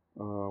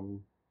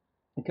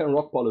 You can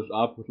Rock Polish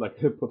up with like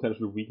a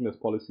potential weakness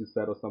policy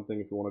set or something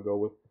if you want to go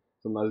with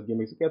some nice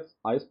gimmicks. It gets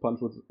Ice Punch,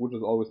 which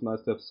is always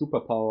nice to have.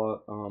 Superpower,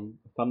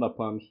 Thunder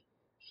Punch,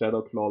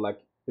 Shadow Claw. Like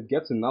it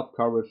gets enough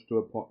coverage to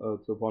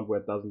a point where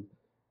it doesn't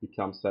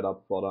become set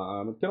up for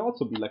the. It can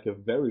also be like a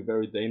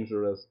very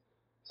dangerous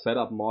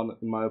setup mon,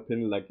 in my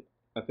opinion. Like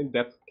I think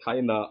that's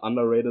kinda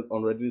underrated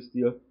on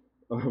Registeel.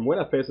 When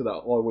I face it, I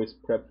always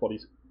prep for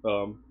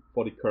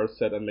the curse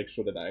set and make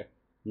sure that I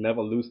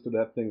never lose to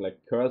that thing. Like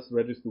curse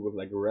Registeel with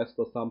like rest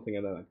or something,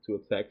 and then like 2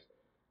 attacks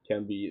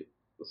can be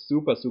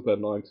super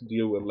annoying to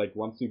deal with. Like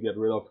once you get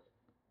rid of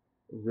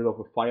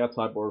a fire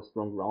type or a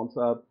strong ground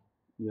type,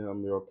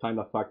 you're kind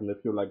of fucked. And if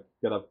you like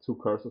get up 2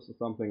 curses or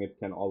something, it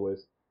can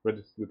always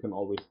Registeel can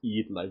always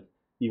eat like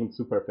even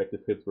super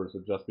effective hits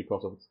versus just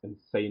because of its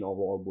insane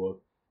overall work.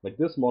 Like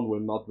this mon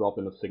will not drop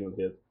in a single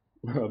hit.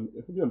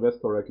 If you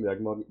invest correctly,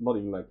 like not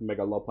even like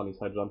Mega Lopunny's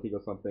high jumping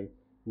or something,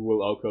 will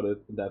outcode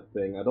it that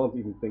thing. I don't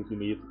even think you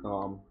need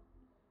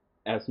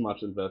as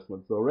much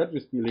investment. So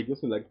Registeel, he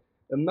gives me like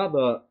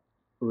another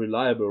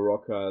reliable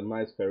rocker, a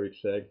nice fairy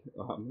check,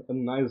 a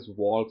nice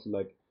wall to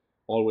like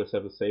always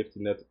have a safety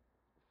net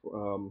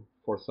um,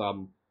 for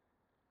some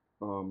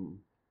um,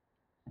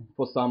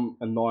 for some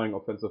annoying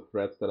offensive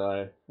threats that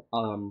I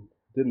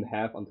didn't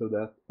have until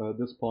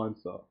this point.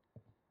 So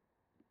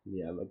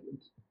yeah, like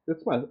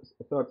it's my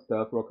third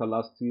stealth rocker.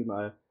 Last season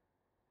I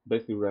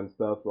basically ran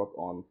stealth rock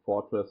on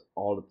fortress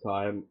all the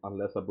time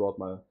unless I brought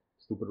my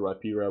stupid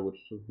Rhypera, which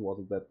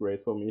wasn't that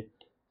great for me.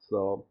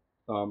 So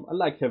I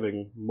like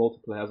having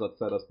multiple hazard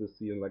setters this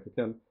season. Like I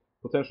can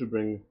potentially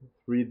bring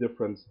three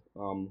different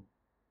um,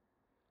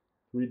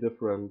 three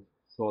different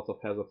sorts of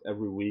hazards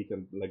every week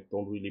and like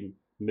don't really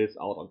miss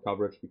out on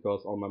coverage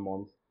because all my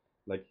mons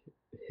like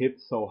hit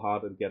so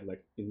hard and get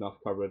like enough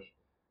coverage,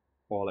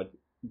 or like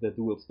the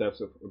dual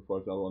steps of, for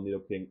example, on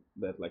Nidoking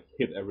that like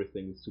hit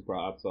everything super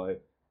hard. So I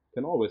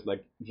can always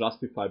like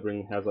justify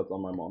bringing hazards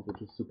on my mount,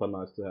 which is super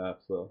nice to have.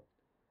 So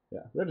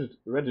yeah,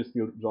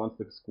 Registeel joins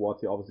the squad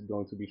here. Obviously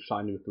going to be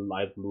shiny with the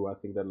light blue. I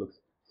think that looks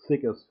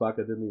sick as fuck.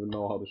 I didn't even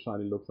know how the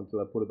shiny looks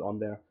until I put it on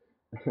there.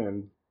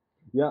 And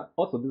yeah,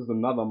 also this is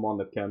another mon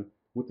that can,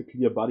 with the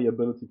clear body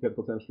ability, can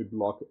potentially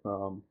block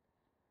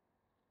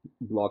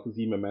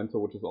Z Memento,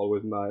 which is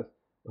always nice.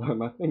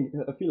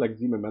 I feel like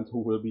Z Memento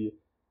will be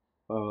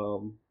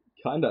um,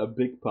 kind of a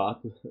big part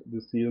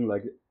this season.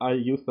 Like I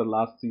used that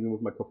last season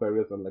with my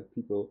Cofarius, and like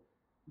people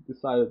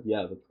decided,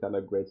 yeah, that's kind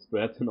of a great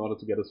strat in order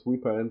to get a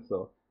sweeper in.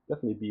 So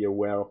definitely be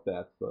aware of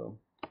that. So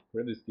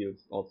Registeel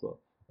is also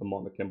a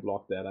mon that can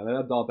block that, and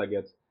I doubt I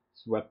get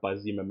swept by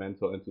Z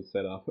Memento into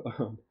setup.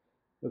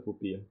 That would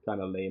be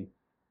kind of lame.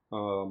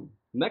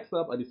 Next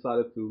up, I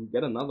decided to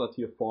get another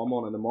tier 4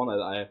 mon, and a mon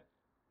that I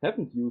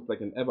haven't used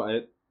like in ever. I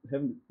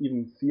haven't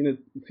even seen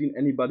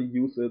anybody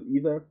use it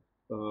either.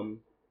 Um,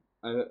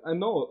 I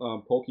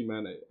know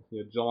Pokemon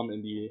here, John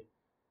in the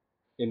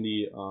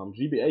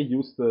GBA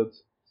used it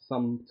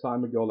some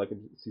time ago, like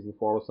in season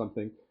 4 or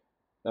something,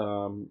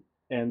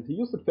 and he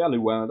used it fairly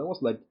well. And I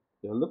was like,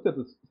 I looked at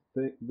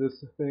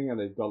this thing, and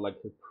it got like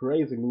a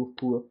crazy move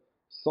pool,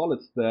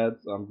 solid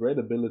stats, great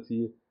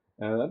ability,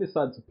 and I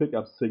decided to pick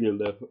up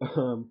Sigilyph.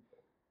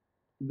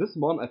 This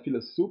mon I feel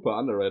is super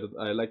underrated.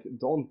 I like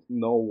don't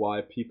know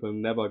why people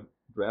never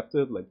draft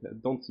it. Like I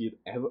don't see it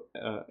ever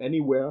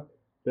anywhere.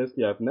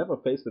 Basically, I've never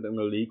faced it in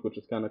a league, which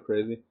is kind of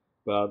crazy.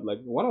 But like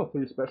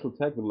 103 special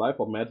attack with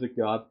Life of Magic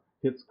Guard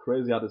hits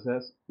crazy hard. It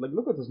has like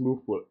look at this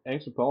move pool.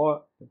 Ancient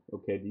Power,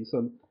 okay,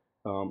 decent.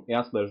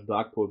 Air Slash,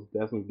 Dark Pulse,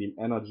 Dazzling Beam,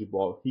 Energy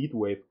Ball, Heat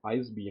Wave,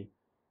 Ice Beam,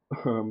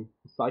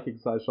 Psychic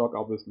Size Shock,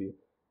 obviously.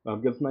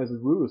 Gets nice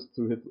roost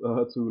to hit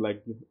to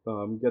like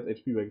get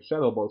HP back.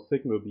 Shadow Ball,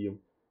 Signal Beam.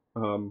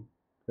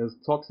 There's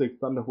Toxic,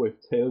 Thunder Wave,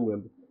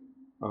 Tailwind,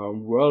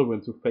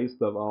 Whirlwind to phase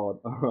stuff out.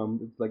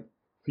 It's like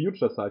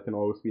Future Sight can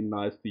always be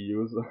nice to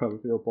use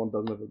if your opponent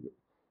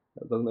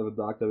doesn't have a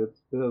dark type.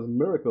 It has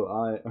Miracle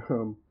Eye,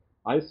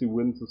 Icy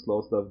Wind to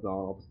slow stuff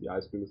down. Obviously,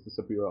 Ice Beam is the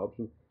superior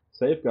option.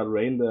 Safeguard,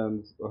 Rain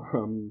Dance.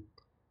 I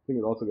think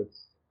it also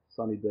gets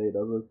Sunny Day,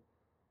 does it?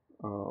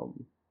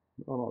 Um,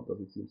 oh no, it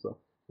doesn't seem so.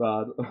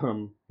 But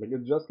like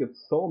it just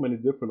gets so many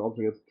different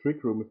options. It gets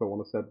Trick Room if I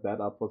want to set that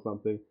up for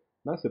something.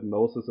 Nice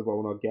Hypnosis if I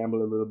want to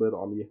gamble a little bit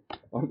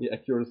on the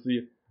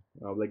accuracy.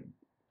 Like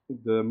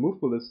the move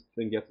pool this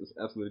thing gets is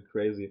absolutely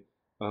crazy.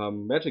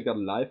 Magic Guard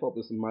Life Orb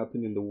is in my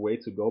opinion the way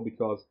to go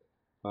because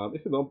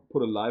if you don't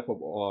put a Life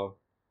Orb or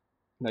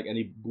like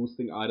any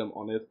boosting item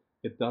on it,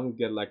 it doesn't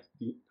get like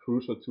the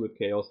crucial to it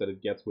chaos that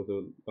it gets with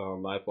a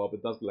Life Orb.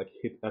 It doesn't like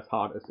hit as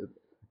hard as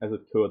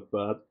it could,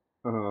 but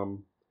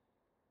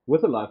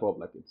with a Life Orb,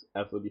 like it's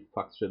absolutely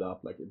fucks shit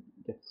up. Like it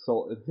hits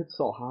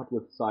so hard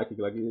with Psychic.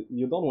 Like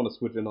you don't want to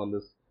switch in on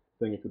this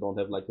thing if you don't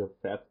have like a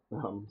fat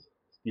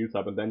steel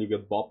type, and then you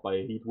get bopped by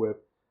a Heat Wave.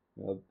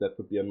 That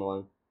could be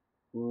annoying.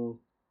 Mm.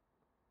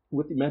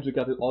 With the Magic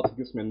Guard, it also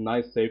gives me a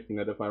nice safety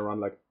net if I run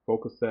like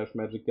Focus Sash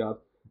Magic Guard.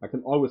 I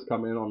can always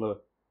come in on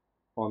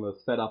a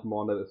setup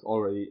mon that is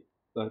already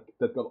like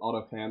that got out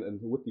of hand, and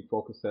with the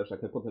Focus Sash, I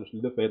can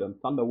potentially live it and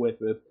Thunder Wave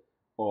it,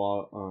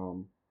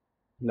 or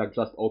like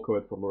just Oko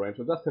it from a range.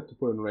 I just have to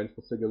put in range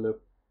for Sigilyph,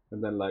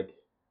 and then like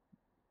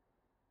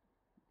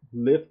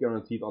live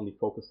guaranteed on the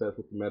focus set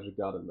with the Magic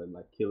Guard, and then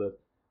like kill it,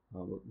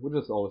 which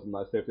is always a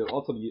nice safety.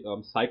 Also the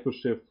Psycho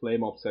Shift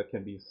Flame Offset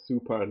can be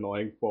super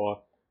annoying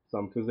for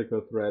some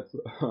physical threats.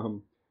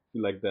 Feel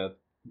like that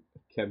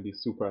can be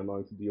super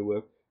annoying to deal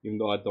with, even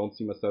though I don't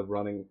see myself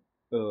running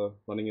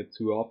it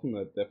too often.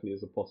 That definitely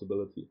is a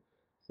possibility.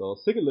 So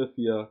Sigilyph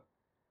here,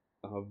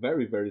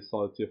 very very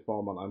solid tier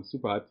 4 man. I'm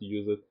super hyped to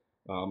use it.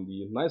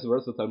 The nice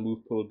versatile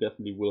move pool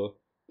definitely will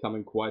come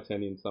in quite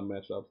handy in some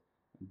matchups.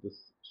 And this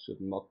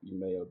should not be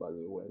male, by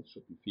the way. It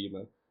should be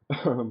female.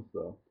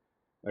 So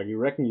I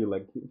reckon you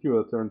like if you're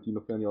a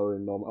Tarantino fan, you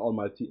already know all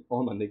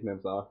my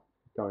nicknames are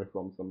coming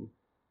from some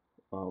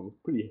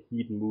pretty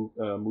heat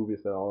movies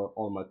that are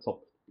all my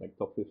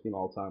top 15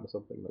 all time or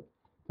something. Like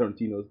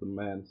Tarantino is the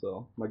man.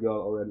 So my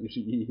girl already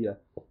Ishii here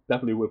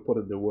definitely will put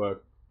in the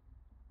work.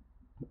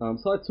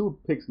 So I had two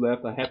picks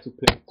left. I had to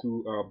pick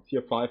two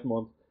tier 5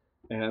 mons,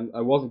 and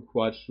I wasn't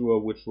quite sure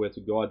which way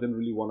to go. I didn't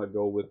really want to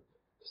go with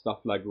stuff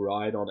like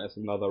Rhydon as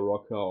another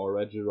rocker or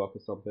Regirock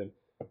or something,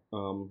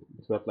 to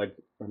have like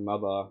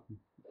another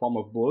form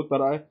of bulk,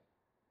 but I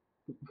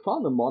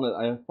found a mon that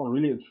I found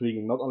really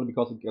intriguing, not only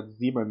because it gets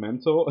Z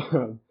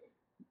Memento.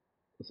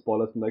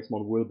 Spoilers, the next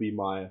one will be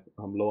my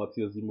lower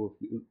tier Z move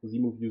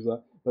user,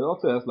 but it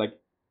also has like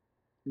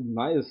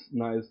nice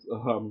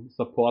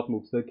support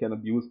moves that can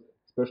abuse,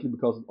 especially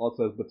because it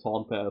also has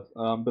Baton Pass.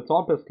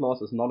 Baton Pass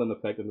clause is not in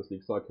effect in this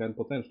league, so I can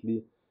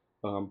potentially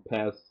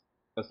pass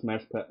a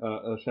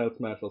Shell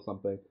Smash or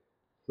something.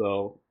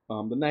 So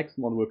the next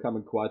one will come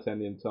in quite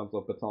handy in terms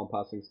of baton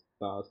passing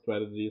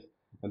strategies,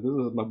 and this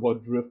is my boy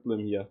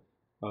Drifblim here.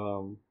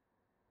 Um,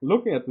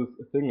 Looking at this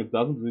thing, it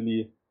doesn't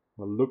really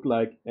look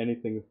like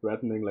anything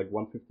threatening. Like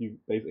 150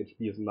 base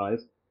HP is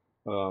nice,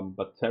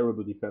 but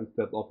terrible defense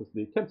stats.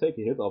 Obviously, it can take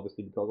a hit,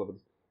 obviously, because of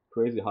its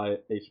crazy high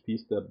HP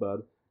stat,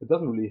 but it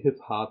doesn't really hit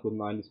hard with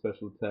 90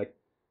 special attack.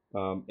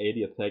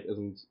 80 attack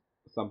isn't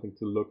something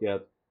to look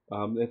at.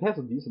 It has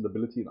a decent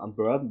ability in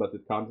Unburden, but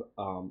it can't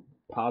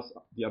pass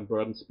the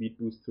Unburden speed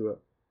boost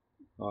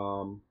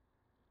um,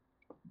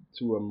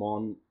 to a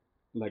mon,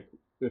 like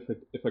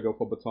if I go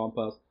for Baton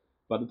Pass.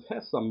 But it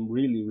has some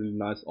really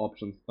nice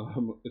options,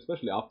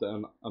 especially after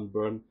an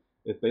Unburn.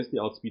 It basically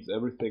outspeeds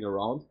everything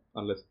around,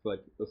 unless it's like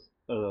this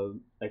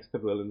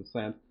Excadrill in the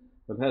sand.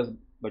 It has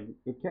like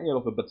it can get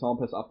off a Baton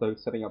Pass after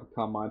setting up a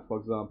Calm Mind, for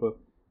example.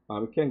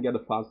 It can get a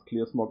fast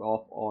Clear Smog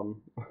off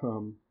on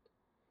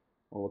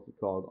or what's it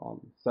called, on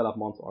setup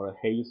mons or a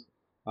haze.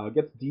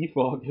 Gets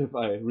defog if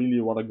I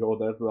really want to go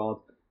that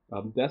route.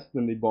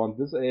 Destiny Bond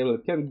disable,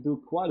 it can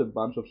do quite a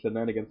bunch of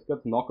shenanigans.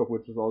 Gets knockoff,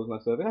 which is always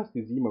nice. It has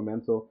the Z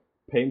Memento,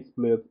 Pain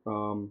Split,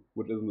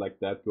 which isn't like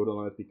that good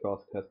on it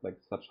because it has like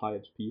such high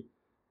HP.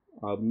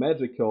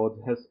 Magic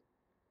Code has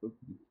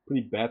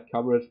pretty bad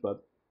coverage,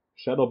 but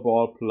Shadow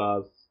Ball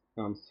plus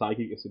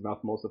Psychic is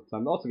enough most of the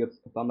time. It also gets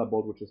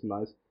Thunderbolt, which is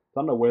nice.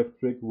 Thunder Wave,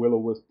 Trick,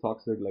 Will-O-Wisp,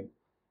 Toxic, like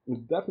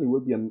it definitely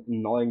will be an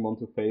annoying one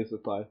to face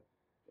if I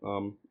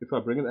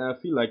bring it. And I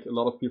feel like a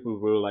lot of people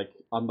will like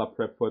under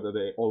prep for it, that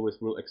they always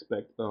will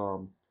expect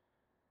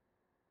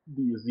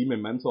the Z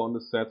Memento on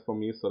the set for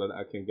me so that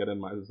I can get in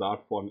my Zard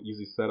for an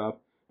easy setup.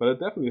 But I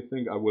definitely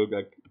think I will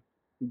like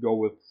go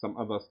with some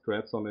other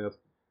strats on it.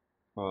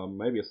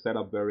 Maybe a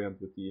setup variant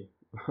with the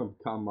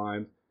Calm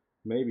Mind.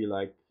 Maybe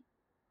like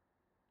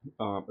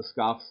a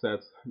Scarf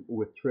set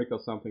with Trick or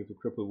something to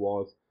cripple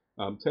walls.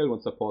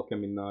 Tailwind support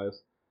can be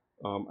nice.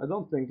 I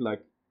don't think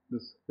like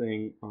this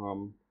thing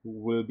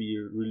will be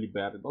really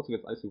bad. It also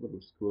gets Icy Whip,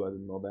 which is cool. I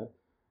didn't know that.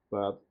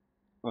 But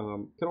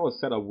can always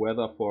set up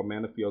weather for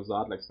Manaphy or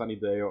Zard, like Sunny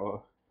Day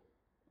or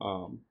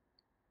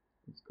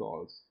it's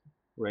called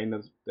Rain.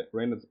 That's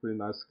pretty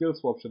nice. Skill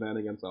swap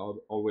shenanigans are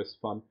always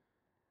fun.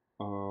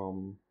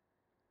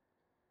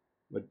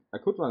 Like I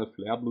could run a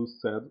Flare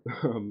Boost set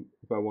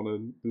if I want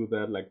to do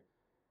that. Like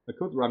I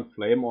could run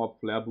Flame Orb,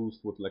 Flare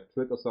Boost with like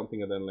Trick or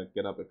something, and then like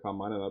get up a Calm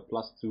Mind and a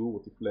 +2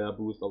 with the Flare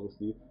Boost,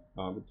 obviously.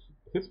 It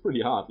hits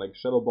pretty hard. Like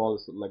Shadow Ball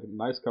is like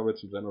nice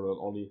coverage in general,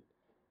 only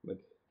like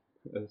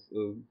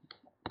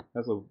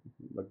has a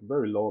like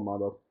very low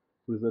amount of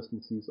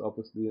resistances,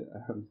 obviously,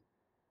 and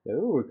yeah,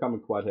 it will come in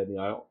quite handy.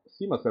 I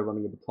see myself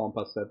running a Baton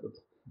Pass set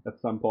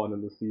at some point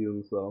in the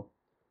season, so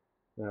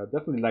yeah,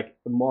 definitely like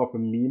more of a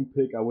meme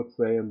pick, I would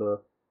say, in the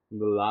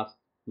last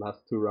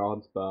two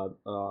rounds. But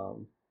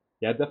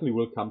yeah, it definitely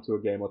will come to a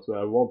game or two.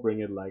 I won't bring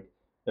it like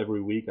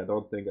every week. I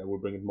don't think I will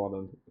bring it more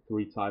than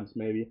 3 times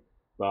maybe.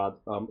 But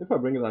if I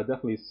bring it, I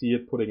definitely see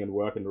it putting in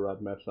work in the right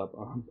matchup.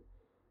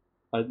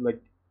 I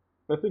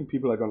think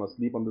people are gonna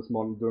sleep on this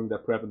mon during their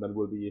prep, and then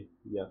will be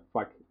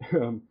fuck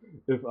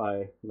if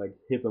I like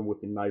hit them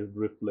with a nice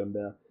Drifblim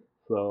there.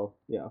 So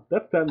yeah,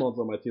 that's 10 mons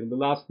on my team. The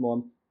last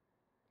mon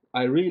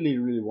I really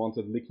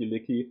wanted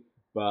Licky,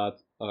 but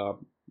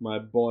my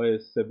boy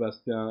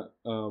Sebastian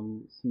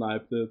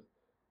sniped it,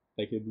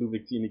 aka Blue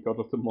Victini, got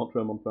off the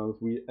Montreal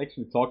Montreals. We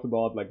actually talked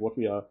about like what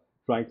we are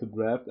trying to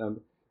draft, and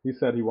he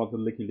said he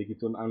wanted Licky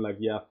too, and I'm like,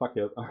 yeah, fuck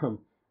it.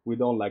 We're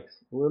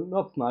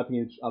not sniping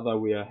each other.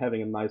 We are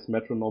having a nice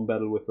metronome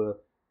battle with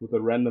a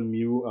random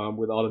Mew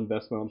without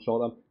investment on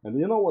Showdown. And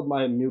you know what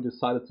my Mew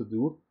decided to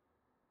do?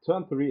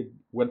 Turn 3, it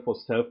went for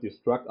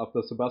self-destruct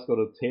after Sebastian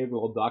got a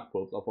Tailglow Dark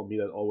Pulse off of me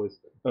that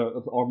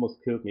it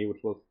almost killed me,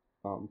 which was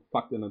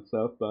fucked in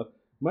itself. But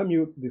my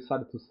Mew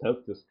decided to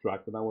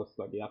self-destruct, and I was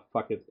like, yeah,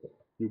 fuck it.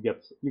 You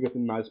get a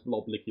nice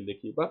blob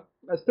Licky. But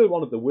I still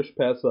wanted the Wish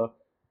Passer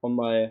on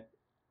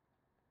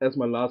as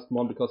my last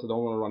one because I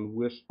don't want to run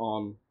Wish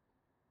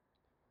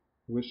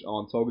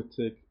on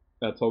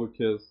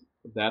Togekiss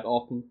that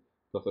often,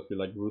 because I feel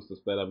like Roost is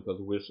better because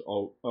Wish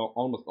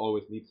almost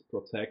always needs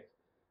Protect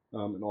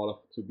in order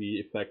to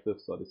be effective.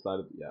 So I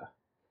decided, yeah,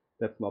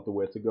 that's not the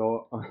way to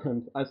go.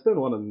 And I still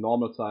want a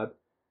normal type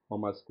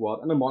on my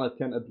squad and a mon that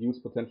can abuse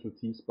potential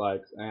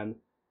T-spikes. And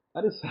I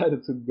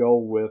decided to go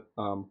with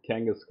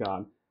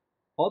Kangaskhan.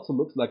 Also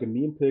looks like a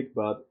meme pick,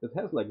 but it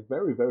has like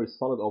very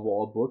solid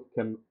overall book.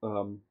 Can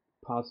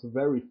pass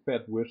very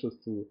fat wishes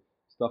to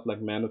stuff like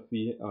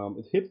Manaphy.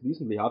 It hits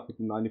decently hard with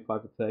the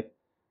 95 attack.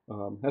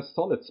 Has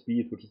solid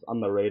speed, which is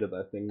underrated.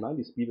 I think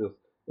 90 speed is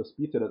a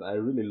speed that I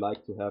really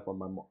like to have on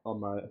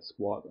my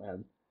squad,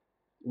 and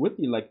with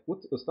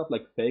the stuff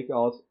like fake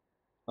outs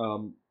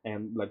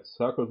and like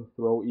circle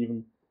throw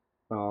even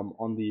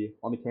on the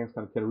Kings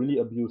can really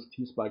abuse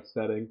T spike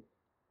setting,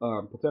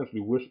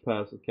 potentially wish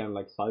pass. It can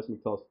like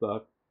seismic toss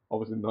stuff.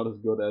 Obviously not as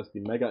good as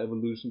the Mega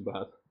Evolution,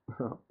 but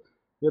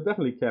yeah,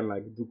 definitely can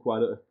like do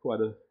quite a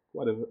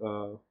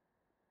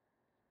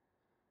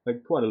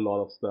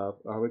lot of stuff.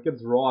 It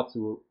gets raw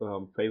to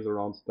phase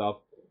around stuff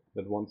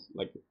that once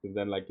like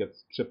then like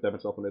gets chip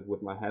damage off on it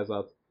with my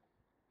hazard.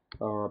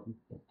 Um,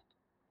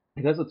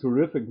 it has a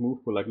terrific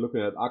move for like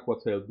looking at Aqua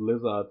Tail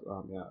Blizzard.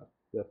 Yeah,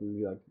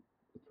 definitely like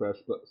a trash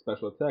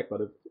special attack,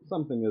 but if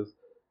something is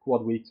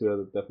quad weak to it,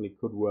 it definitely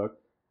could work.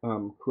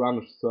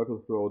 Crunch,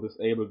 Circle Throw,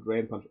 Disable,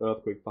 Drain Punch,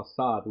 Earthquake,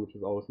 Facade, which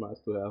is always nice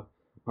to have.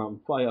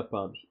 Fire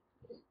Punch,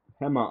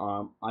 Hammer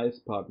Arm, Ice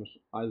Punch,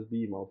 Ice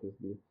Beam,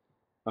 obviously.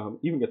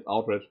 Even gets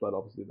Outrage, but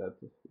obviously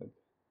that's like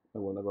I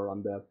will never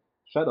run that.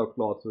 Shadow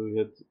Claw to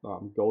hit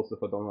Ghost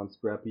if I don't run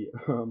Scrappy.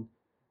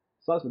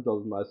 Seismic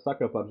Toss is nice.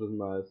 Sucker Punch is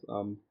nice.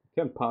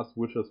 Can pass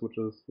wishes, which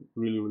is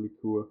really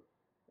cool.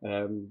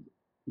 And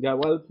yeah,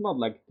 well, it's not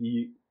like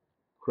the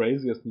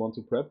craziest mon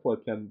to prep for.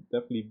 It can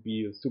definitely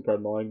be super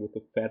annoying with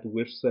the fat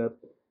wish set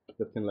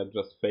that can like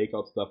just fake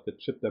out stuff that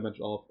chip damage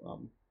off.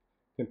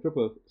 Can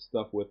cripple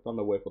stuff with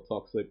Thunder Wave for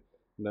Toxic,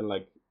 and then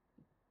like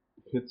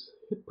hit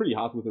pretty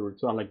hard with the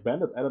return. Like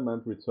Bandit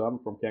Element return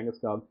from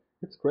Kangaskhan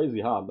hits crazy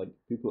hard. Like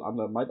people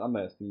might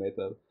underestimate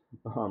that.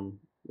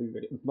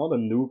 It's not a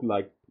nuke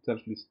like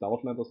potentially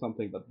Stoutland or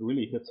something, but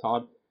really hits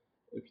hard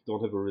if you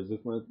don't have a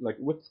resistance. Like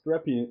with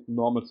Scrappy,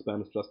 normal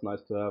spam is just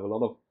nice to have. A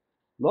lot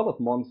of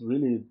mons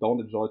really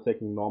don't enjoy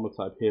taking normal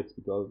type hits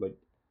because like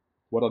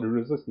what are the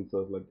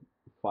resistances? Like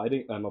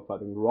not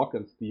fighting, rock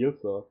and steel.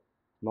 So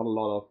not a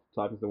lot of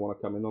times they want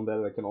to come in on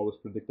that. I can always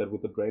predict that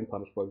with the drain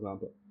punch, for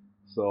example.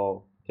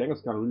 So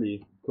Kangaskhan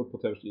really could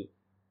potentially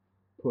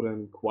put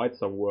in quite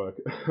some work.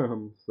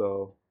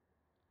 So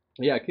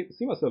yeah, I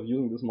see myself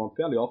using this mod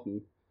fairly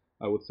often,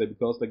 I would say,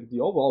 because like the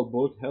overall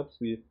build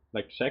helps me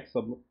like check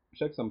some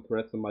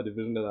threats in my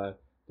division that I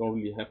don't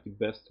really have the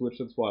best switch.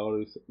 That's why I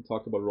already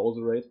talked about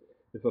Roserade.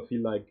 If I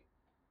feel like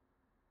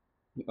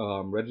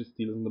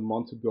Registeel isn't the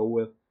mon to go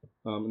with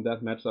in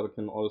that matchup, I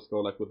can always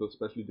go like with a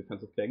specially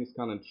defensive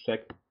Kangaskhan and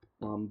check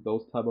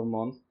those type of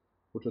mons,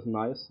 which is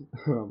nice.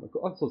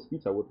 Also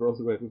Speedter with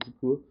Roserade, which is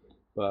cool.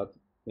 But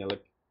yeah,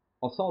 like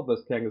Assault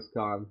vs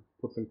Kangaskhan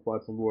puts in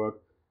quite some work.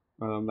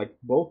 Like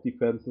both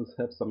defenses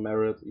have some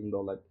merit, even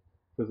though like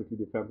physically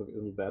defensive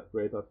isn't that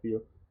great, I feel.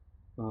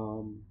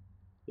 Um,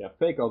 yeah,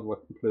 fake out with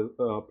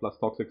plus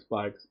toxic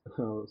spikes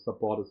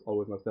support is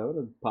always nice to have,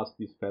 and plus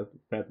these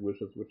fat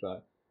wishes, which I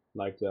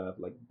like to have.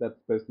 Like that's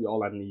basically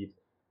all I need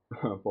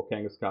for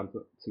Kangaskhan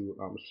to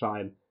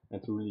shine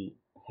and to really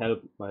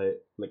help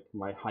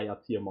my higher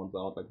tier mons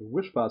out. Like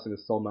wish passing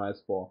is so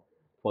nice for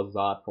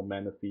Zard, for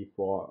Manaphy,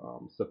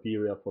 for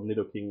Superior, for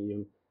Nidoking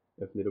even.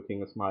 If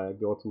Nidoking is my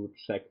go-to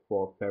check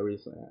for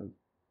fairies and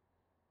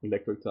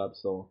electric type,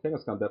 so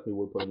Kangaskhan definitely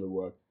will put in the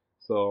work.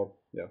 So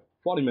yeah,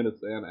 40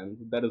 minutes in, and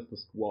that is the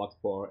squad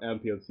for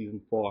NPL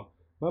Season 4.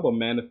 Remember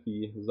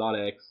Manaphy,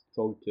 Zardex,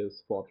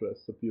 Togekiss,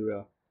 Fortress,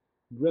 Superior,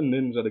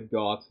 Greninja the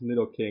God,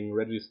 Nidoking,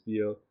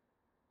 Registeel,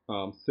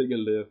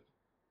 Sigilyph,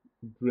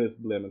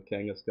 Drifblim, and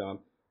Kangaskhan.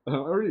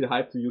 I'm really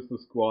hyped to use the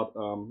squad.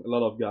 A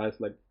lot of guys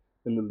like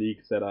in the league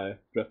said I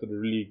drafted a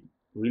really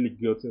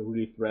good,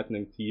 really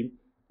threatening team,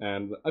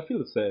 and I feel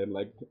the same.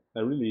 Like I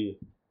really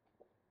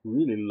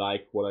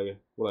like what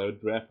I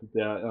drafted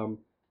there.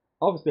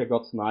 Obviously I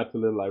got sniped a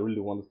little. I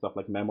really wanted stuff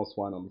like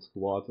Mamoswine on the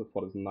squad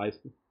for this nice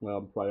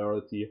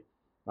priority.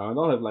 I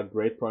don't have like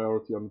great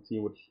priority on the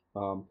team, which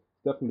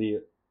definitely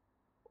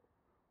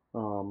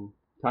um,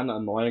 kind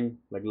of annoying.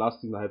 Like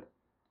last season I had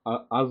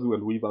Azu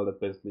and Weavile that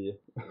basically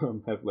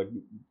have like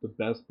the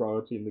best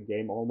priority in the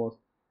game almost.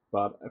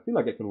 But I feel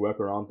like I can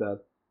work around that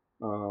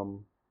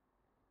um,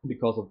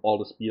 because of all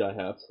the speed I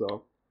have.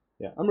 So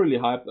yeah, I'm really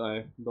hyped.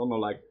 I don't know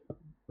like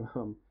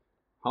um,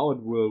 how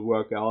it will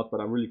work out, but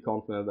I'm really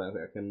confident that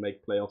I can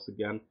make playoffs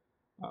again.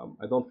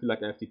 I don't feel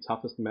like I have the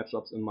toughest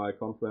matchups in my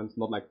conference,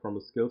 not like from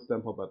a skill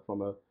standpoint, but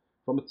from a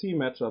team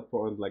matchup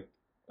point. Like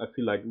I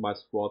feel like my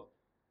squad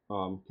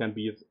can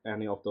beat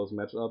any of those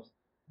matchups,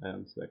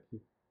 and like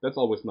that's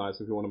always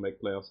nice if you want to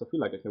make playoffs. I feel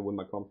like I can win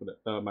my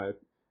conference or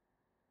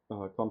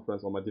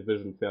my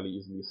division fairly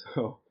easily.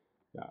 So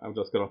yeah, I'm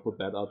just gonna put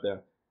that out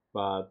there.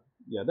 But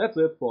yeah, that's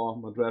it for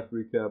my draft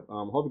recap.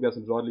 Hope you guys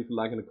enjoyed. Leave a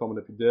like in the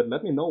comment if you did.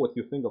 Let me know what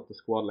you think of the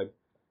squad. Like,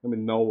 let me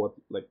know what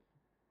like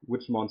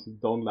which mons you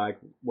don't like,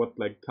 what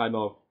like kind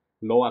of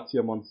lower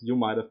tier mons you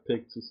might have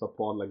picked to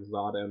support like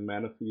Zard and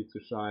Manaphy to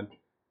shine.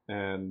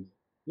 And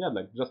yeah,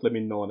 like just let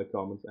me know in the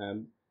comments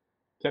and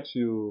catch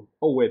you.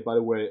 Oh wait, by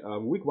the way,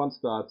 week one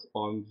starts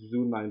on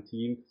June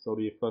 19th, so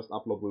the first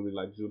upload will be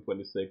like June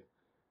 26th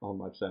on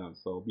my channel.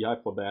 So be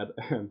hyped for that,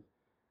 and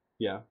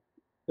yeah,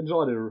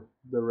 enjoy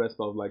the rest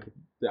of like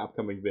the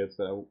upcoming vids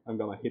that I'm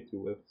gonna hit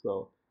you with.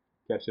 So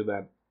catch you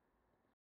then.